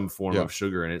some form of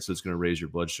sugar in it. So it's going to raise your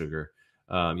blood sugar.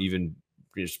 Even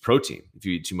just protein. If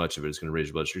you eat too much of it, it's going to raise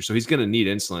your blood sugar. So he's going to need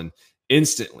insulin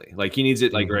instantly. Like he needs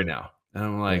it like right now. And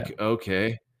I'm like,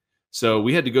 okay. So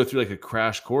we had to go through like a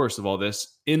crash course of all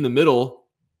this in the middle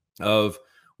of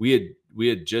we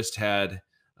had just had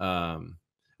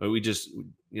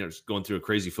just going through a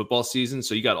crazy football season.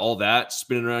 So you got all that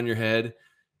spinning around your head.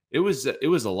 It was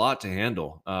a lot to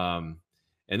handle. And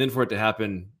then for it to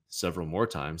happen several more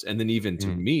times, and then even to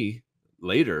me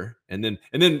later, and then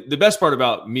the best part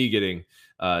about me getting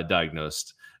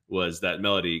diagnosed was that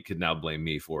Melody could now blame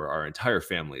me for our entire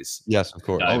family's. Yes, of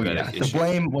course. Oh yeah, the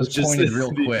blame was pointed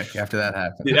real quick after that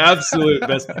happened. The absolute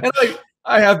best. And like,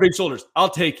 I have big shoulders. I'll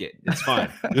take it. It's fine.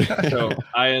 So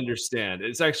I understand.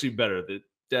 It's actually better that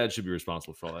Dad should be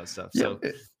responsible for all that stuff. So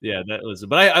yeah, that was.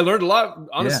 But I learned a lot.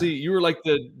 Honestly, you were like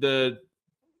the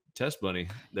test bunny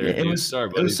there. Yeah, it was so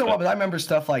wild. But I remember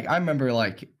stuff like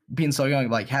being so young,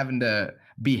 like having to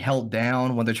be held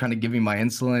down when they're trying to give me my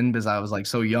insulin because I was like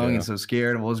so young and so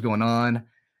scared of what was going on. And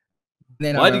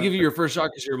then I had to give you your first shot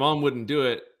because your mom wouldn't do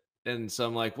it, and so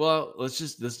I'm like, well,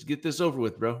 let's get this over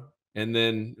with, bro. And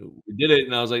then we did it,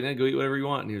 and I was like, go eat whatever you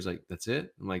want. And he was like, that's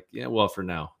it? I'm like, yeah, well, for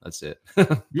now, that's it.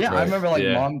 Yeah, I remember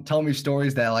mom telling me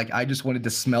stories that like I just wanted to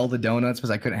smell the donuts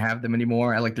because I couldn't have them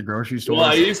anymore at like the grocery store. Well,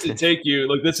 I used to take you,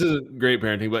 look, this is great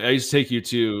parenting, but I used to take you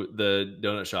to the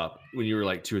donut shop when you were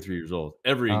like 2 or 3 years old,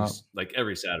 every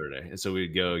Saturday. And so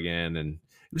we'd go again, and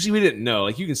see, we didn't know,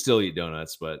 like you can still eat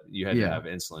donuts, but you had to have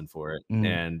insulin for it.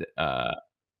 And I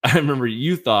remember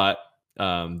you thought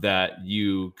that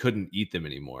you couldn't eat them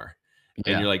anymore.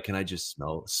 And you're like, can I just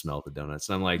smell the donuts?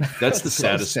 And I'm like, that's the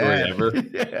saddest story ever.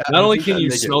 Not only can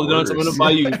you smell the donuts, I'm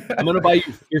gonna buy you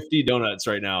 50 donuts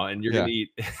right now, and you're gonna eat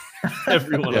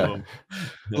every one of them.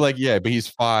 Like, but he's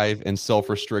 5 and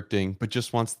self-restricting, but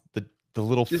just wants the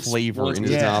little flavor in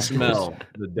his nostrils. Smell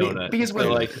the donut. Because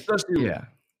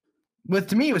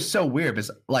to me, it was so weird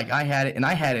because like I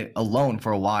had it alone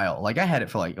for a while. Like I had it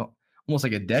for like almost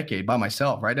like a decade by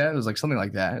myself, right, Dad? It was like something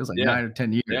like that. It was like 9 or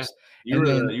 10 years. Yeah. You were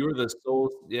the sole,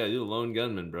 you're the lone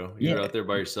gunman, bro. You were out there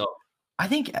by yourself. I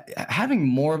think having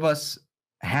more of us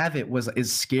have it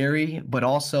is scary, but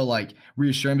also like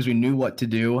reassuring because we knew what to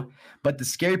do. But the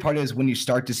scary part is when you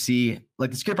start to see, like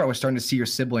the scary part was starting to see your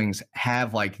siblings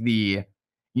have like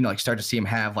start to see them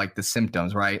have like the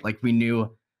symptoms, right? Like we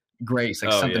knew Grace,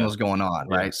 like something was going on,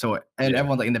 right? So, and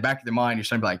everyone like in the back of their mind, you're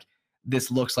starting to be like,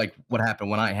 this looks like what happened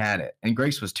when I had it. And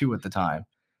Grace was 2 at the time.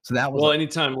 So that was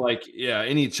anytime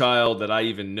any child that I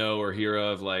even know or hear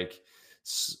of, like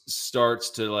starts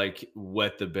to like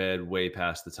wet the bed way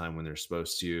past the time when they're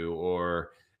supposed to,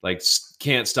 or like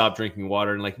can't stop drinking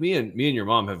water. And like me and your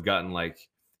mom have gotten like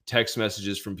text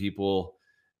messages from people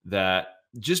that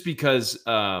just because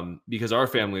our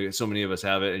family, so many of us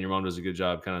have it, and your mom does a good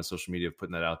job kind of on social media of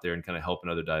putting that out there and kind of helping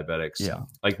other diabetics. Yeah.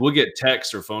 Like we'll get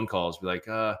texts or phone calls, be like,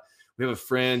 we have a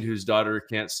friend whose daughter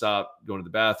can't stop going to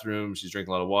the bathroom. She's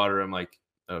drinking a lot of water. I'm like,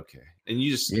 okay. And you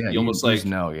just, you almost like,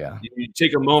 you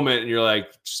take a moment and you're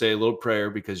like, say a little prayer,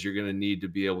 because you're going to need to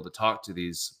be able to talk to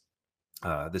these,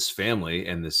 this family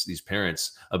and these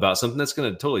parents about something that's going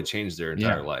to totally change their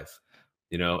entire life,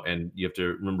 you know, and you have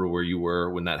to remember where you were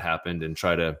when that happened and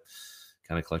try to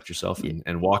kind of collect yourself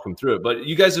and walk them through it. But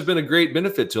you guys have been a great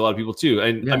benefit to a lot of people too.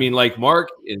 And I mean, like Mark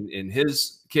in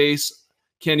his case,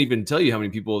 can't even tell you how many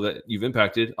people that you've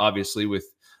impacted, obviously with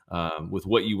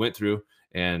what you went through,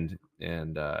 and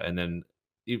then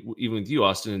even with you,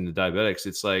 Austin, and the diabetics,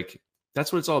 it's like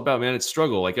that's what it's all about, man. It's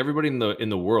struggle. Like everybody in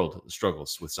the world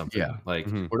struggles with something. Yeah. Like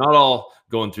we're not all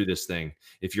going through this thing.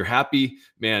 If you're happy,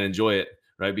 man, enjoy it,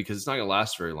 right? Because it's not going to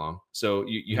last very long. So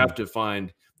you have to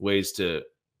find ways to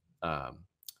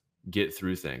get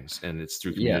through things, and it's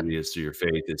through community, it's through your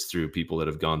faith, it's through people that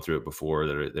have gone through it before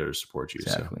that are there to support you.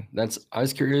 Exactly. So I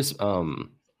was curious,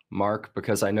 Mark,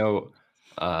 because I know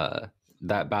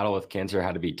that battle with cancer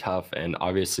had to be tough, and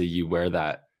obviously you wear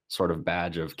that sort of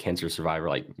badge of cancer survivor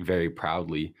like very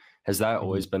proudly. Has that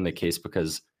always been the case?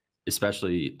 Because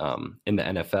especially in the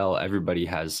NFL, everybody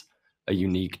has a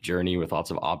unique journey with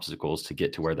lots of obstacles to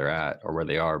get to where they're at or where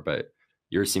they are, but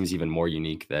yours seems even more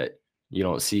unique, that you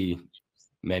don't see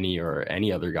many or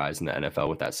any other guys in the NFL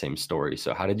with that same story.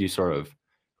 So how did you sort of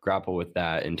grapple with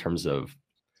that in terms of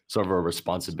sort of a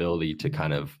responsibility to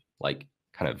kind of let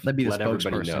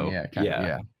everybody know?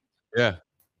 Yeah.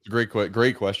 Great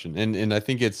question. And I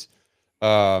think it's,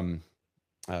 I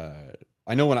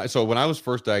know when I was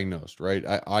first diagnosed, right,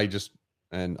 I just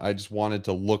wanted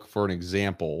to look for an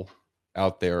example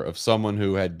out there of someone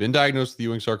who had been diagnosed with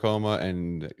Ewing sarcoma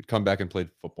and come back and played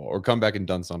football or come back and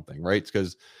done something, right?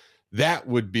 Because that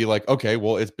would be like, okay,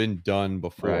 well, it's been done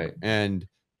before. Right. And,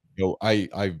 you know,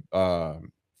 I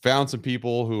found some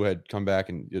people who had come back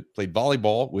and played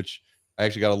volleyball, which I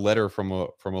actually got a letter from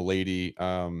a lady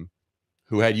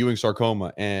who had Ewing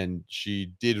sarcoma, and she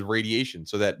did radiation.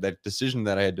 So that decision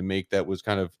that I had to make that was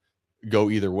kind of go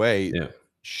either way. Yeah.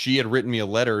 She had written me a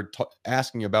letter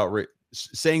asking about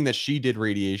saying that she did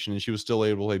radiation and she was still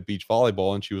able to play beach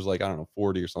volleyball. And she was like, I don't know,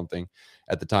 40 or something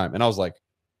at the time. And I was like,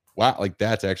 wow, like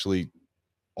that's actually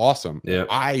awesome. Yeah.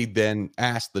 I then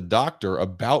asked the doctor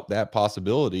about that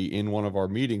possibility in one of our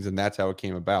meetings, and that's how it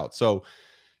came about. So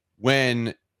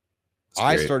when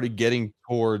I started getting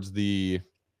towards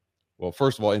well,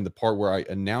 first of all, in the part where I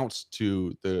announced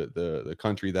to the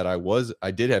country that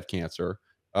I did have cancer,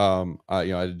 I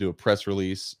had to do a press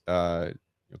release a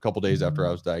couple days after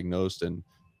I was diagnosed, and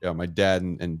my dad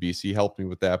and BC helped me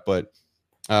with that. But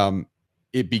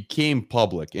it became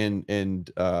public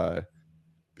and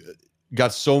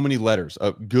got so many letters,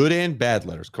 good and bad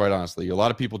letters, quite honestly. A lot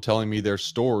of people telling me their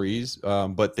stories,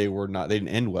 but they didn't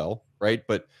end well, right?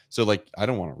 But so like, I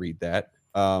don't want to read that.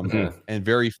 And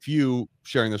very few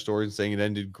sharing their stories and saying it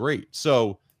ended great.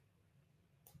 So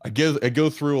I go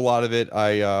through a lot of it.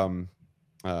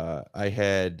 I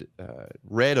had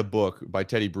read a book by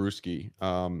Teddy Bruschi,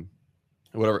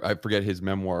 whatever, I forget his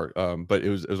memoir, but it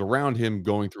was around him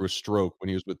going through a stroke when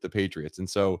he was with the Patriots. And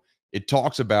so it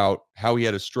talks about how he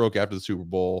had a stroke after the Super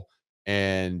Bowl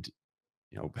and,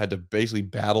 had to basically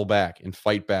battle back and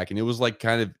fight back. And it was like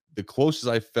kind of the closest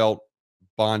I felt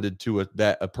bonded to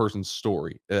a person's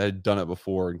story that had done it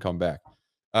before and come back.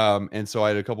 And so I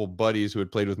had a couple buddies who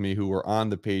had played with me who were on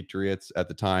the Patriots at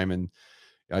the time. And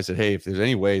I said, hey, if there's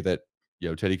any way that,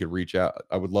 Teddy could reach out,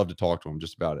 I would love to talk to him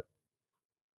just about it.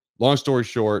 Long story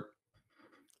short,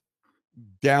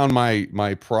 down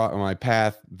my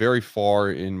path very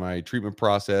far in my treatment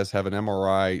process, have an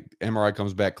MRI. MRI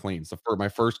comes back clean. So for my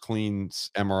first clean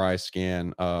MRI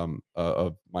scan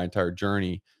of my entire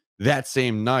journey. That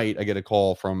same night, I get a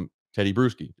call from Teddy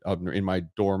Bruschi in my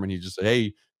dorm, and he just said,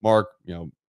 "Hey, Mark,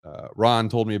 Ron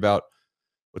told me about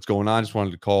what's going on. Just wanted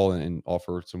to call and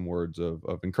offer some words of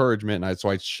encouragement." And so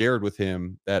I shared with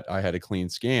him that I had a clean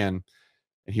scan,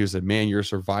 and he was like, "Man, you're a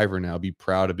survivor now. Be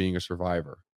proud of being a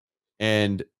survivor."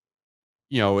 And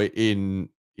in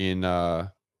kind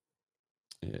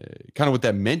of what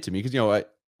that meant to me, because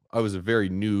I was a very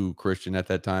new Christian at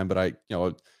that time, but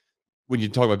when you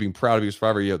talk about being proud of your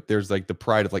survivor, there's like the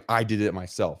pride of like, I did it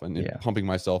myself and pumping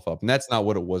myself up. And that's not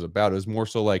what it was about. It was more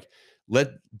so like,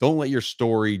 don't let your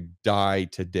story die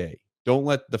today. Don't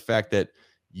let the fact that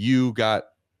you got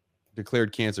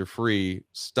declared cancer free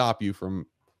stop you from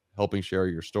helping share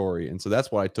your story. And so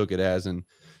that's what I took it as. And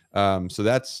so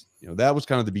that's, that was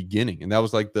kind of the beginning, and that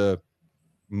was like the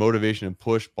motivation and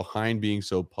push behind being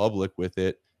so public with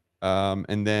it.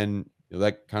 And then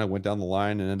that kind of went down the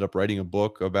line and ended up writing a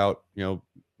book about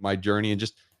my journey, and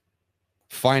just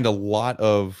find a lot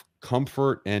of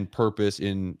comfort and purpose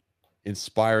in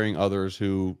inspiring others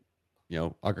who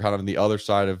are kind of on the other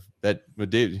side of that. But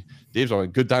Dave's always,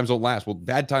 good times don't last. Well,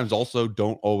 bad times also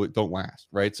don't last,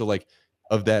 right? So like,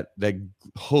 of that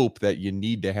hope that you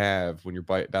need to have when you're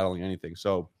battling anything.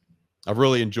 So I've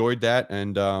really enjoyed that.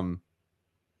 And no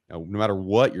matter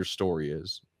what your story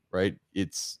is, right,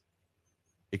 it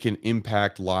can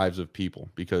impact lives of people,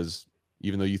 because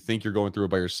even though you think you're going through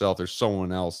it by yourself, there's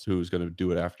someone else who's going to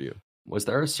do it after you. Was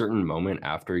there a certain moment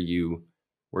after you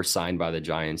were signed by the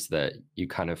Giants that you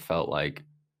kind of felt like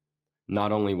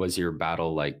not only was your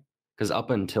battle, like, because up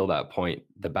until that point,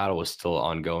 the battle was still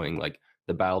ongoing, like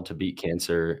the battle to beat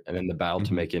cancer and then the battle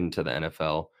to make it into the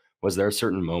NFL. Was there a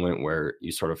certain moment where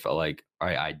you sort of felt like, all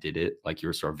right, I did it, like you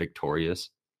were sort of victorious?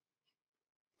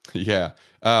 Yeah.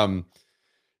 I've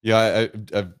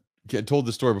told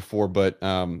the story before, but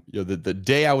the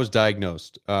day I was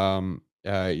diagnosed, I'm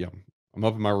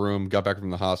up in my room, got back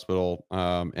from the hospital,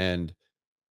 and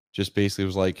just basically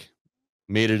was like,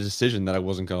 made a decision that I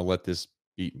wasn't going to let this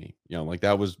beat me. Like,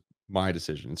 that was my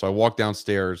decision. And so I walked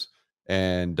downstairs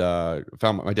and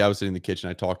found my dad was sitting in the kitchen.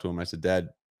 I talked to him. I said, Dad,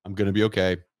 I'm going to be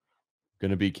okay. I'm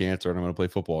going to beat cancer, and I'm going to play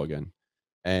football again.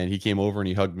 And he came over and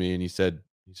he hugged me and he said,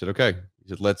 okay. He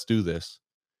said, let's do this.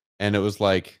 And it was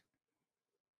like,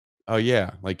 oh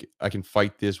yeah, like I can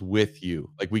fight this with you.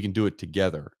 Like, we can do it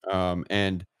together.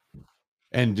 And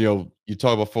you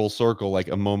talk about full circle, like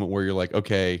a moment where you're like,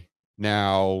 okay,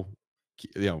 now,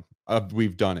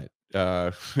 we've done it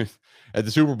at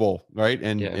the Super Bowl, right?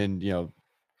 And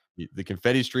the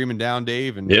confetti streaming down,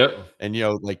 Dave, and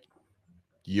like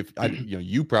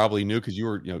you probably knew, because you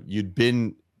were you'd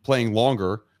been playing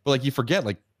longer, but like you forget,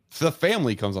 like the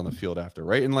family comes on the field after,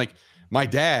 right? And like my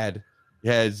dad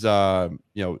has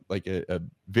like a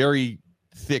very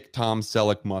thick Tom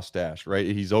Selleck mustache, right?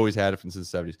 He's always had it since the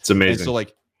 70s. It's amazing. And so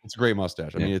like, it's a great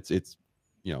mustache. I mean, it's it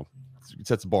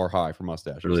sets the bar high for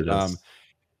mustaches. It really does.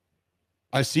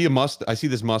 I see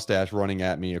this mustache running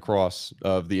at me across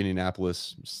of the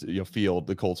Indianapolis field,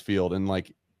 the Colts field, and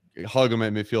like hug him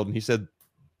at midfield, and he said,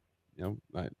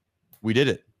 we did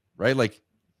it, right? Like,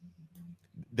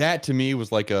 that to me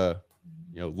was like a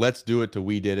let's do it to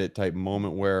we did it type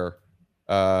moment where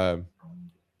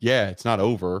it's not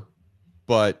over,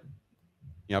 but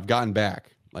I've gotten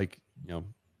back. Like,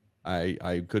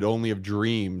 I could only have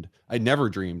dreamed, I never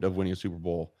dreamed of winning a Super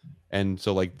Bowl. And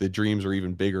so like the dreams are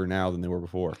even bigger now than they were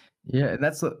before. Yeah, and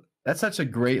that's such a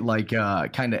great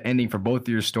kind of ending for both of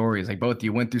your stories. Like, both of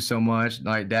you went through so much,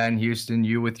 like Dad in Houston,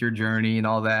 you with your journey and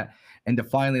all that, and to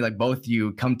finally like both of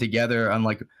you come together on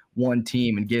like one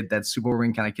team and get that Super Bowl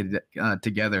ring kind of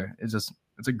together.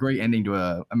 It's a great ending to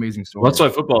an amazing story. Well, that's why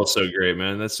football is so great,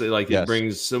 man. That's like, Yes. It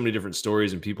brings so many different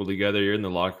stories and people together. You're in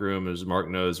the locker room, as Mark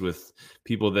knows, with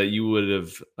people that you would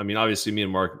have, I mean, obviously me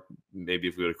and Mark, maybe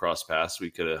if we would have crossed paths,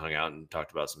 we could have hung out and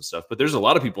talked about some stuff, but there's a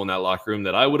lot of people in that locker room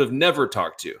that I would have never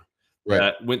talked to, Right.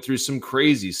 that went through some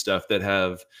crazy stuff, that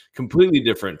have completely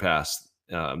different paths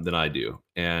than I do.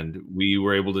 And we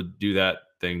were able to do that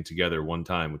thing together one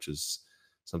time, which is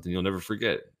something you'll never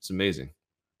forget. It's amazing.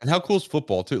 And how cool is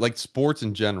football too? Like sports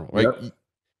in general, right?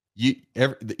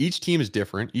 Yep. Each team is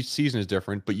different, each season is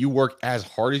different, but you work as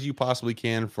hard as you possibly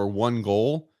can for one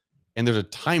goal, and there's a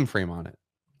time frame on it,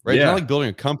 right? It's not like building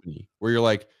a company where you're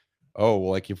like, oh, well,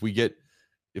 like if we do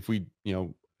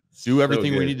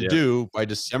everything we need to do by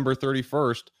December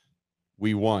 31st,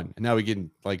 we won, and now we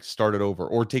can like start it over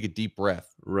or take a deep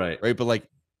breath, Right. But like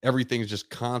everything's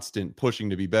just constant pushing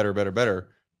to be better.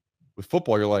 With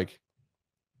football, you're like,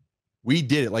 we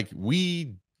did it. Like,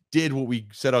 we did what we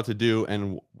set out to do,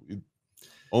 and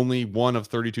only one of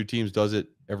 32 teams does it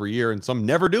every year, and some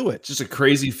never do it. It's just a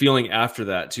crazy feeling after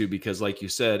that too, because like you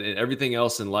said, everything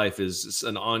else in life is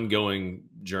an ongoing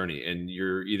journey, and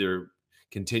you're either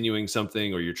continuing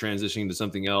something or you're transitioning to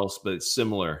something else, but it's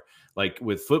similar. Like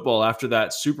with football, after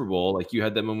that Super Bowl, like you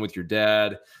had that moment with your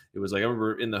dad. It was like, I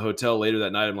remember in the hotel later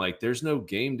that night, I'm like, there's no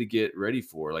game to get ready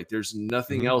for. Like, there's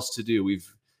nothing else to do.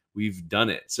 We've done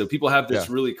it. So people have this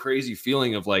really crazy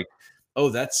feeling of like, oh,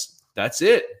 that's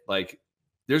it. Like,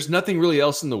 there's nothing really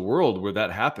else in the world where that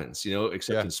happens,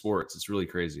 except Yeah. in sports. It's really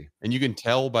crazy. And you can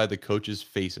tell by the coaches'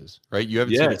 faces, right? You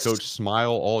haven't seen a Yes. coach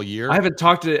smile all year. I haven't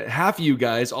talked to half of you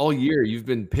guys all year. You've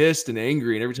been pissed and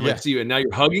angry, and every time I Yeah. see you, and now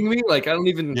you're hugging me. Like, I don't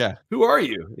even. Yeah. Who are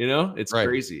you? It's Right.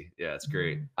 crazy. Yeah, it's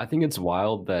great. I think it's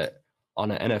wild that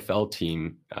on an NFL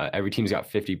team, every team's got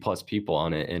 50 plus people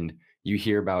on it. And you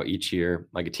hear about each year,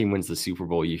 like a team wins the Super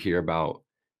Bowl, you hear about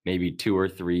maybe 2 or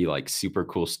 3 like super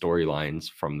cool storylines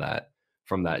from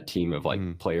that team of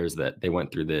like players that they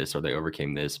went through this or they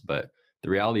overcame this. But the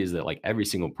reality is that like every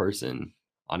single person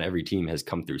on every team has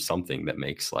come through something that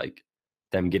makes like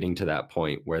them getting to that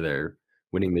point where they're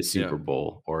winning the Super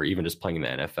Bowl or even just playing in the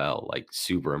NFL, like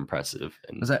super impressive.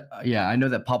 And I know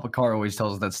that Papa Carr always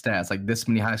tells us that stats, like this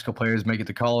many high school players make it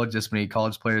to college, this many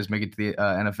college players make it to the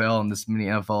NFL, and this many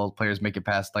NFL players make it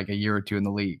past like a year or 2 in the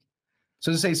league.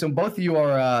 So to say, so both of you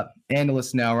are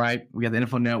analysts now, right? We got the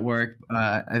NFL Network.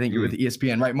 I think you're with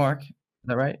ESPN, right, Mark? Is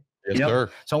that right? Yes, sir.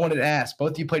 So I wanted to ask,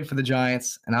 both of you played for the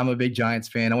Giants, and I'm a big Giants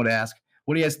fan. I want to ask,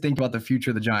 what do you guys think about the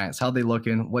future of the Giants? How are they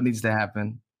looking? What needs to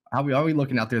happen? How are we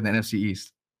looking out there in the NFC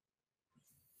East?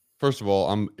 First of all,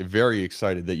 I'm very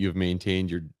excited that you've maintained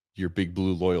your Big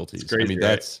Blue loyalties. Crazy, I mean,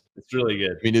 right? it's really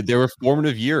good. I mean, they were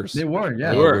formative years. They were,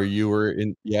 yeah. Where you were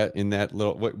in that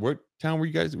little what town were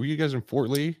you guys? Were you guys in Fort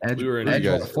Lee? We were in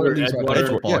Edgewater. Fort Lee's right there.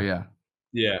 Edgewater.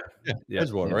 Yeah.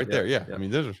 Edgewater, right there. Yeah. I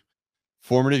mean, those are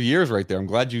formative years right there. I'm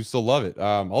glad you still love it.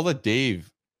 I'll let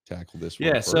Dave tackle this one.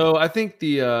 Yeah. First. So I think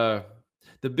the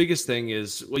biggest thing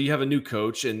is, well, you have a new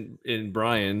coach in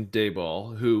Brian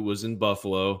Daboll, who was in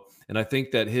Buffalo. And I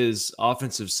think that his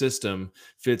offensive system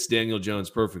fits Daniel Jones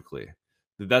perfectly.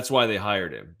 That's why they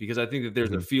hired him, because I think that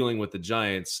there's a feeling with the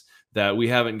Giants that we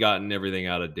haven't gotten everything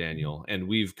out of Daniel, and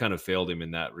we've kind of failed him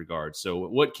in that regard. So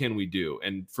what can we do?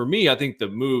 And for me, I think the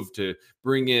move to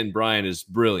bring in Brian is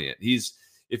brilliant.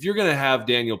 If you're going to have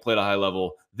Daniel play at a high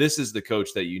level, this is the coach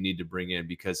that you need to bring in,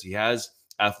 because he has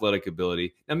athletic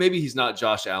ability. Now, maybe he's not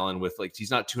Josh Allen with he's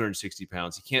not 260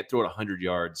 pounds. He can't throw it 100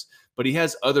 yards, but he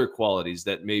has other qualities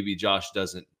that maybe Josh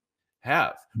doesn't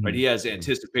have, right? He has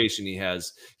anticipation.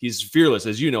 He's fearless,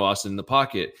 as you know, Austin, in the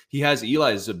pocket. He has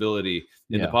Eli's ability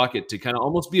in the pocket to kind of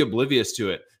almost be oblivious to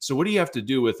it. So what do you have to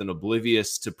do with an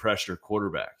oblivious to pressure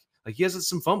quarterback? Like, he has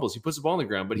some fumbles. He puts the ball on the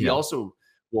ground, but he also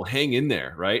will hang in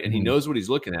there, right? And he knows what he's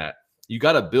looking at. You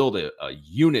got to build a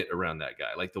unit around that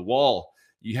guy. Like the wall,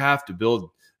 you have to build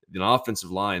an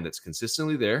offensive line that's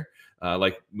consistently there.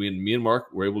 Like when me and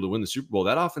Mark were able to win the Super Bowl,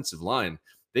 that offensive line,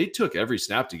 they took every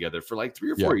snap together for like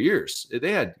 3 or 4 years.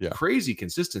 They had crazy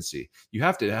consistency. You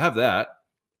have to have that,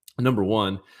 number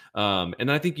one.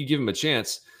 And I think you give him a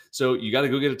chance. So you got to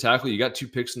go get a tackle. You got 2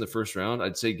 picks in the first round.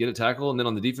 I'd say get a tackle. And then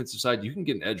on the defensive side, you can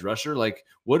get an edge rusher. Like,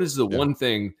 what is the one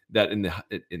thing that in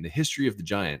the history of the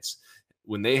Giants,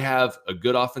 when they have a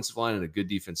good offensive line and a good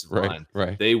defensive line,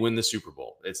 they win the Super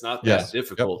Bowl? It's not that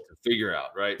difficult to figure out,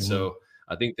 right? So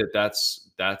I think that's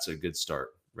a good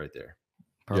start right there.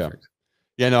 Perfect.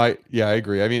 Yeah, no, I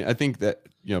agree. I mean, I think that,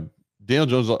 Daniel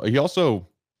Jones,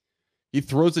 he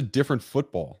throws a different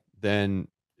football than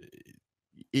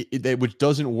which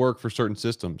doesn't work for certain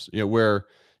systems, where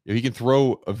he can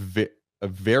throw a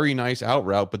very nice out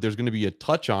route, but there's going to be a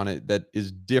touch on it that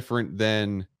is different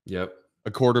than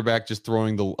a quarterback just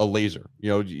throwing a laser.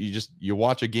 You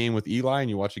watch a game with Eli and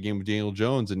you watch a game with Daniel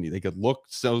Jones, and they could look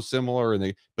so similar,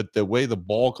 but the way the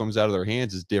ball comes out of their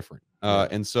hands is different.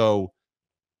 And so,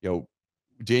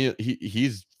 Daniel,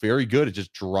 he's very good at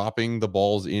just dropping the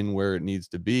balls in where it needs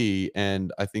to be.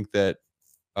 And I think that,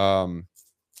 I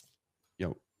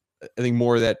think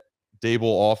more of that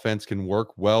Daboll offense can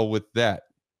work well with that.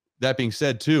 That being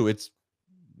said, too,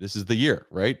 this is the year,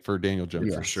 right, for Daniel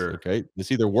Jones. For sure. Okay,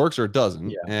 this either works or it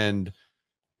doesn't. And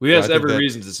he has every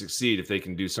reason to succeed if they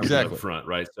can do something up front,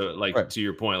 right? So, to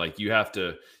your point, like you have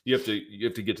to get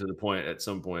to the point at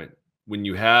some point when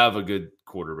you have a good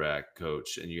quarterback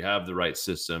coach and you have the right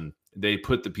system, they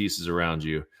put the pieces around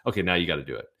you. Okay, now you got to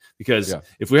do it. Because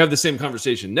if we have the same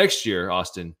conversation next year,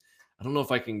 Austin, I don't know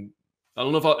if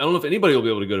anybody will be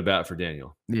able to go to bat for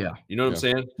Daniel. Yeah. You know what I'm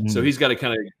saying? So he's got to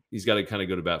kind of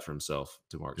go to bat for himself,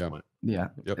 to Mark's point. Yeah.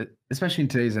 Especially in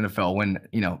today's NFL, when,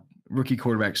 rookie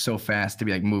quarterbacks so fast to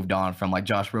be like moved on from, like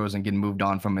Josh Rosen getting moved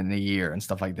on from in a year and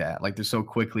stuff like that. Like they're so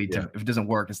quickly if it doesn't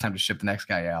work, it's time to ship the next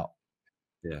guy out.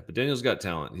 Yeah, but Daniel's got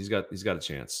talent. He's got a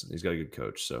chance. He's got a good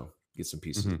coach. So get some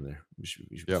pieces in there. We should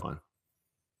be fine.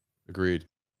 Agreed.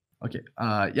 Okay.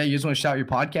 You just want to shout your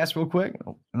podcast real quick,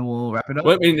 and then we'll wrap it up.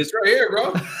 Well, I mean, it's right here,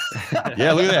 bro.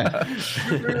 Yeah, look at that.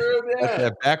 That's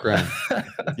that background.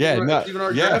 Yeah, even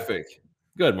our graphic.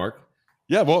 Go ahead, Mark.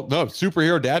 Yeah, well, no,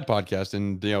 superhero dad podcast,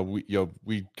 and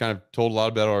we kind of told a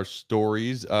lot about our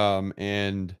stories,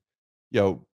 and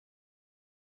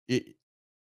it,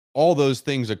 all those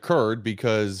things occurred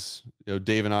because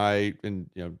Dave and I, and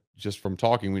just from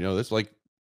talking, we know this. Like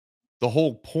the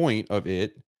whole point of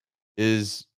it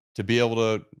is to be able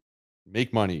to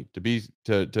make money, to be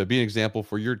an example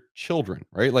for your children,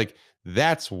 right? Like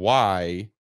that's why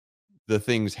the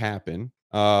things happen.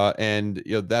 And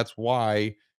that's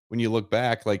why when you look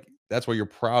back, like that's why you're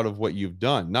proud of what you've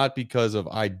done, not because of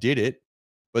I did it,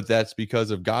 but that's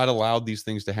because of God allowed these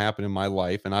things to happen in my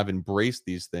life and I've embraced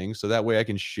these things so that way I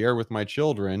can share with my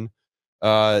children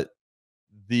uh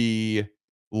the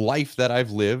life that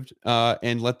I've lived,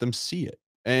 and let them see it.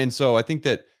 And so I think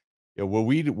that what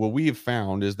we have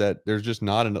found is that there's just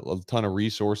not a ton of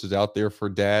resources out there for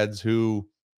dads who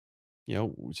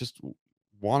just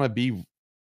want to be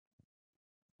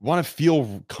want to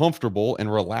feel comfortable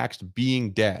and relaxed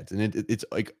being dads, and it's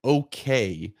like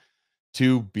okay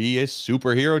to be a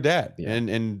superhero dad. Yeah.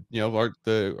 And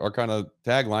our kind of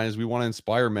tagline is we want to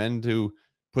inspire men to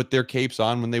put their capes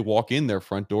on when they walk in their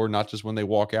front door, not just when they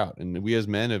walk out. And we as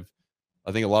men have,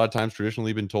 I think, a lot of times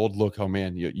traditionally been told, look, oh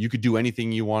man, you could do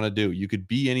anything you want to do, you could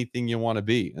be anything you want to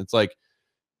be. And it's like,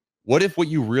 what if what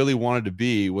you really wanted to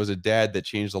be was a dad that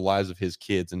changed the lives of his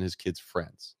kids and his kids'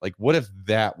 friends? Like, what if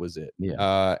that was it?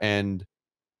 Yeah. And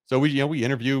so we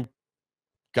interview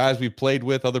guys we've played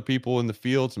with, other people in the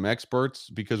field, some experts,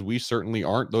 because we certainly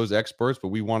aren't those experts, but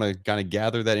we want to kind of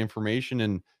gather that information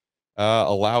and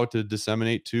allow it to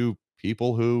disseminate to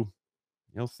people who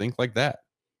think like that.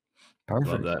 Perfect.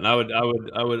 Love that. And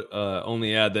I would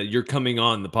only add that you're coming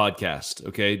on the podcast,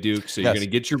 okay, Duke? So you're going to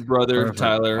get your brother Perfect.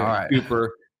 Tyler All right.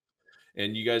 Cooper,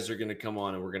 and you guys are going to come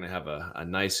on, and we're going to have a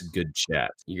nice, good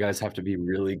chat. You guys have to be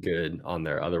really good on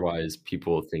there, otherwise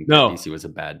people think No. that DC was a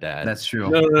bad dad. That's true.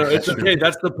 No, it's okay.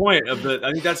 That's the point of the.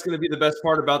 I think that's going to be the best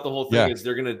part about the whole thing. Yeah. Is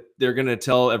they're gonna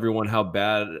tell everyone how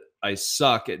bad I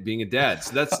suck at being a dad.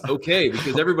 So that's okay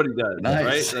because everybody does, Nice.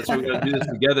 right? That's why we got to do this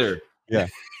together. Yeah.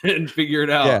 And figure it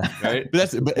out. Yeah. Right.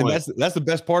 But that's the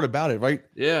best part about it, right?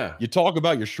 Yeah. You talk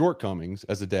about your shortcomings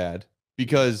as a dad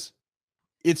because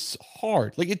it's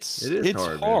hard. Like it's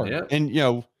hard. Man. Yep. And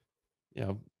you're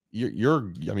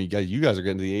I mean, you guys are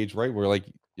getting to the age, right, where like,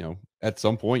 at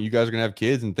some point you guys are gonna have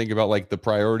kids and think about like the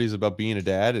priorities about being a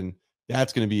dad, and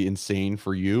that's gonna be insane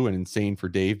for you and insane for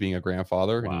Dave being a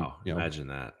grandfather. Wow. And, imagine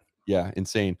that. Yeah,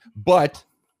 insane. But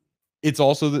it's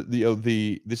also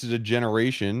this is a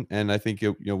generation, and I think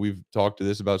we've talked to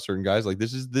this about certain guys. Like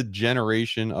this is the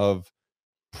generation of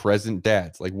present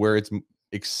dads, like where it's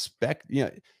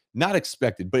not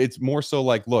expected, but it's more so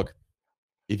like, look,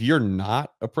 if you're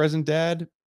not a present dad,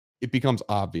 it becomes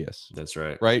obvious. That's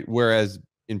right. Right. Whereas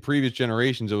in previous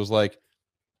generations, it was like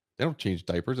they don't change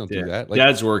diapers, don't do that. Like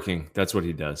Dad's working. That's what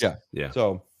he does. Yeah. Yeah.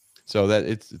 So that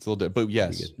it's a little bit, but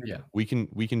yes, Yeah. we can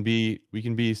be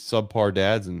subpar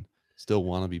dads and still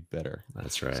want to be better.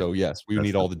 That's right. So yes, we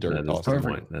need all the dirt possible.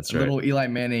 Perfect. That's A right. little Eli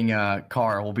Manning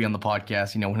car will be on the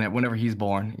podcast, whenever he's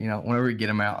born, whenever we get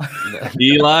him out.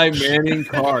 Eli Manning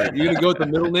Carr. You gonna go with the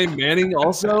middle name Manning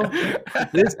also?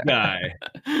 This guy.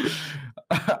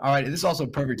 All right. This is also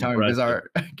perfect timing because our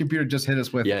computer just hit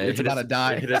us with it's about to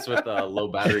die. Hit us with a low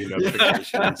battery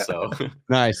notification. So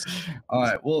Nice. All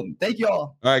right. Well, thank you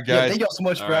all. All right, guys. Thank you all so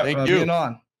much for Thank you. being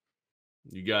on.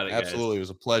 You got it. Absolutely. Guys. It was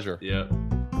a pleasure. Yeah.